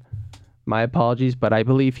that, then my apologies. But I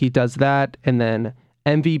believe he does that, and then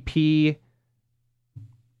MVP,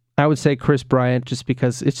 I would say Chris Bryant, just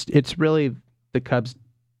because it's really the Cubs,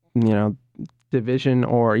 division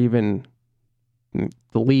or even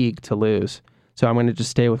the league to lose. So I'm going to just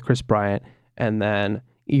stay with Chris Bryant. And then,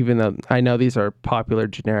 even though I know these are popular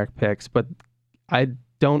generic picks, but I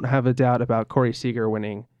don't have a doubt about Corey Seager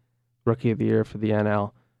winning Rookie of the Year for the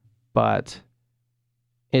NL. But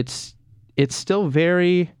it still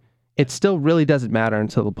really doesn't matter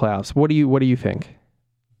until the playoffs. What do you think?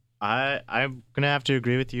 I'm gonna have to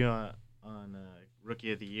agree with you on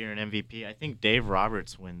Rookie of the Year and MVP. I think Dave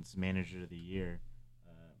Roberts wins Manager of the Year,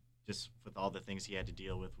 just with all the things he had to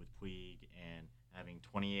deal with Puig and having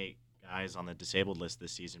 28 guys on the disabled list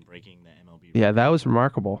this season, breaking the MLB record. Yeah, that was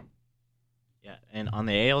remarkable. Yeah, and on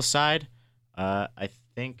the AL side, I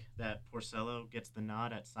think that Porcello gets the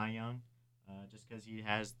nod at Cy Young, just because he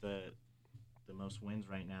has the most wins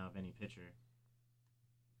right now of any pitcher.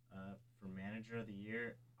 For Manager of the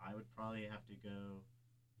Year, I would probably have to go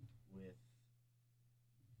with.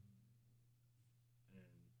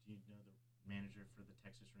 Do you know the manager for the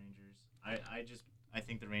Texas Rangers? I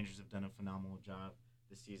think the Rangers have done a phenomenal job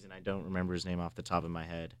this season. I don't remember his name off the top of my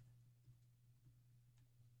head.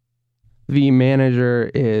 The manager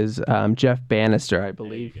is Jeff Bannister. I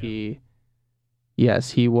believe he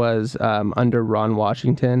was under Ron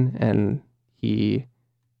Washington, and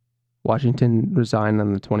Washington resigned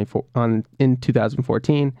in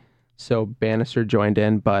 2014. So Bannister joined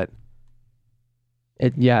in, but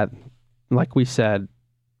like we said,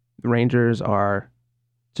 Rangers are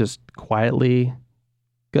just quietly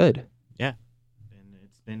good. Yeah,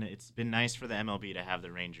 and it's been nice for the MLB to have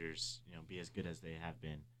the Rangers, be as good as they have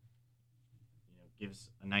been. Gives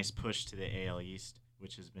a nice push to the AL East,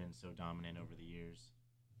 which has been so dominant over the years.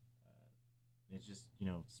 It just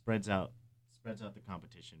spreads out the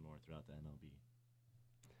competition more throughout the MLB.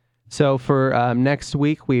 So for next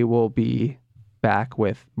week, we will be back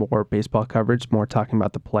with more baseball coverage, more talking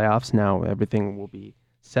about the playoffs. Now everything will be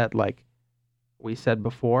set like we said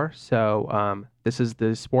before. So this is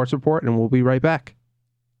the Sports Report, and we'll be right back.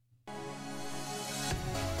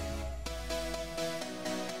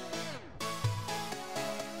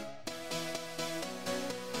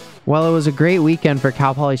 Well, it was a great weekend for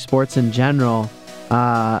Cal Poly sports in general,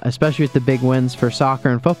 especially with the big wins for soccer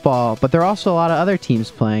and football, but there are also a lot of other teams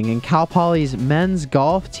playing, and Cal Poly's men's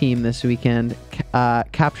golf team this weekend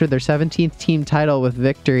captured their 17th team title with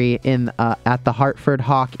victory at the Hartford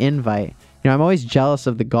Hawk Invite. I'm always jealous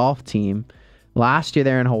of the golf team. Last year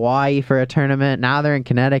they were in Hawaii for a tournament. Now they're in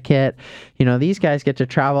Connecticut. These guys get to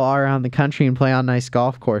travel all around the country and play on nice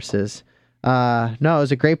golf courses. No, it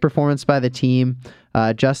was a great performance by the team.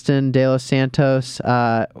 Justin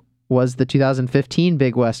Dhillon was the 2015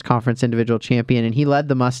 Big West Conference individual champion, and he led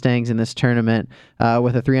the Mustangs in this tournament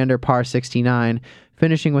with a 3-under par 69,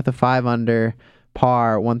 finishing with a 5-under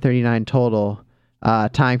par 139 total,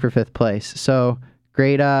 tying for 5th place. So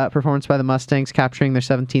great performance by the Mustangs, capturing their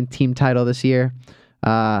 17th team title this year.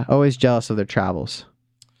 Always jealous of their travels.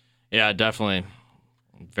 Yeah, definitely.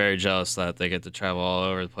 I'm very jealous that they get to travel all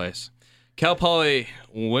over the place. Cal Poly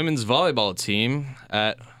women's volleyball team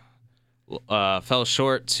fell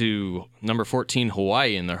short to number 14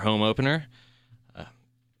 Hawaii in their home opener.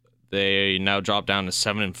 They now dropped down to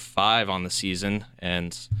 7-5 on the season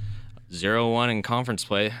and 0-1 in conference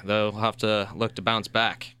play. They'll have to look to bounce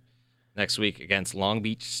back next week against Long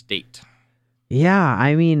Beach State. Yeah,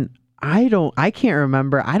 I can't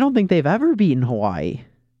remember. I don't think they've ever beaten Hawaii.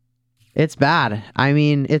 It's bad.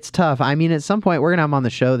 It's tough. At some point, we're going to have him on the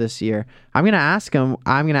show this year. I'm going to ask him,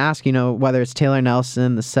 whether it's Taylor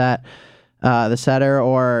Nelson, the setter,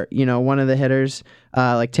 or, one of the hitters,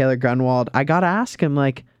 like Taylor Grunwald. I got to ask him,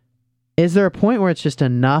 is there a point where it's just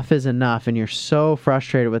enough is enough and you're so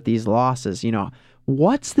frustrated with these losses?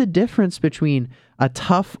 What's the difference between a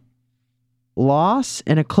tough loss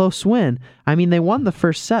and a close win? They won the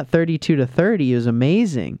first set 32-30. It was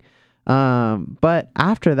amazing. But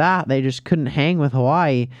after that, they just couldn't hang with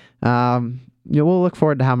Hawaii. We'll look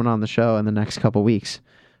forward to having on the show in the next couple weeks.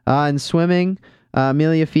 In swimming,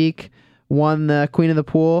 Amelia Feek won the Queen of the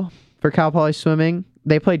Pool for Cal Poly Swimming.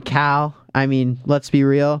 They played Cal. Let's be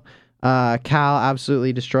real. Cal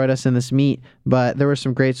absolutely destroyed us in this meet, but there were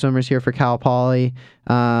some great swimmers here for Cal Poly.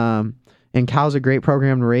 And Cal's a great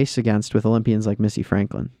program to race against with Olympians like Missy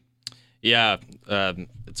Franklin. Yeah,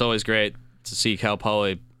 it's always great to see Cal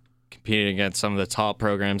Poly competing against some of the top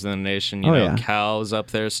programs in the nation. Cal is up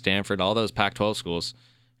there, Stanford, all those Pac-12 schools.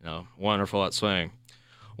 Wonderful at swimming.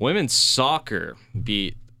 Women's soccer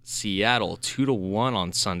beat Seattle 2-1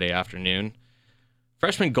 on Sunday afternoon.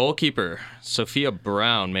 Freshman goalkeeper Sophia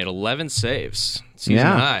Brown made 11 saves, season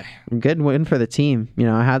high. Good win for the team.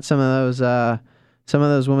 I had some of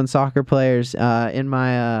those women's soccer players in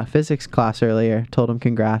my physics class earlier. Told them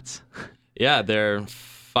congrats. Yeah, they're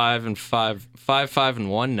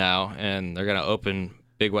 5-1 now, and they're gonna open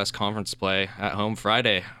Big West Conference play at home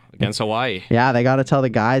Friday against Hawaii. Yeah, they got to tell the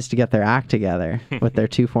guys to get their act together with their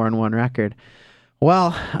 2-4-1 record.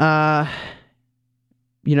 Well, are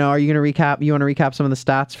you gonna recap? You want to recap some of the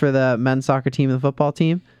stats for the men's soccer team and the football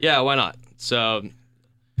team? Yeah, why not? So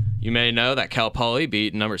you may know that Cal Poly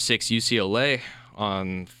beat number 6 UCLA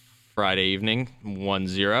on Friday evening,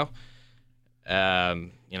 1-0.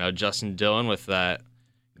 Justin Dhillon with that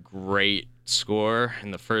great score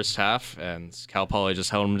in the first half, and Cal Poly just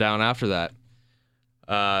held him down after that.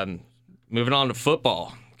 Moving on to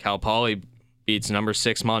football, Cal Poly beats number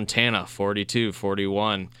 6 Montana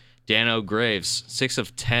 42-41. Dano Graves, 6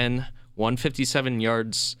 of 10, 157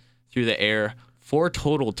 yards through the air, 4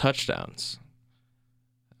 total touchdowns.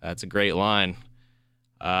 That's a great line.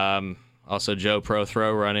 Also, Joe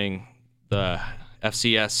Prothro running the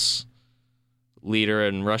FCS leader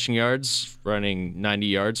in rushing yards, running 90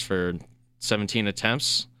 yards for 17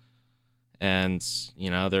 attempts. and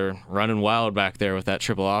they're running wild back there with that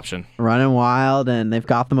triple option. Running wild, and they've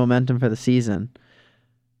got the momentum for the season.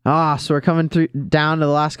 So we're coming down to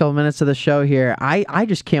the last couple minutes of the show here. I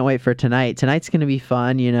just can't wait for tonight. Tonight's going to be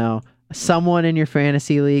fun. Someone in your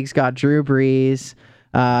fantasy league's got Drew Brees.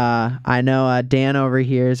 I know Dan over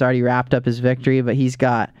here has already wrapped up his victory, but he's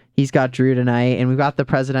got Drew tonight, and we've got the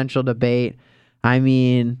presidential debate. I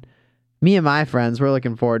mean, me and my friends, we're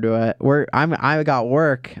looking forward to it. I got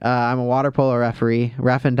work. I'm a water polo referee,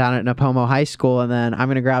 reffing down at Napomo High School, and then I'm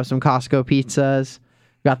gonna grab some Costco pizzas.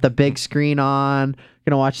 Got the big screen on.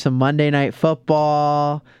 Gonna watch some Monday Night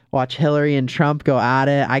Football. Watch Hillary and Trump go at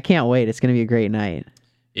it. I can't wait. It's gonna be a great night.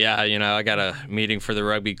 Yeah, I got a meeting for the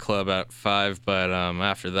rugby club at 5, but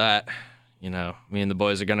after that, me and the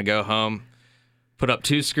boys are gonna go home, put up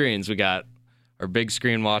 2 screens. We got our big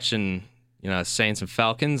screen watching, Saints and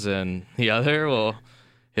Falcons, and the other,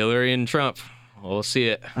 Hillary and Trump. We'll see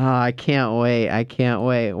it. I can't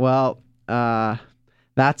wait. Well,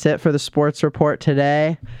 that's it for the Sports Report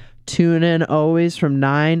today. Tune in always from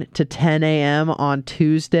 9 to 10 a.m. on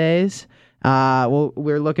Tuesdays.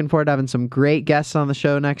 We're looking forward to having some great guests on the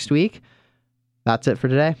show next week. That's it for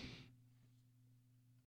today.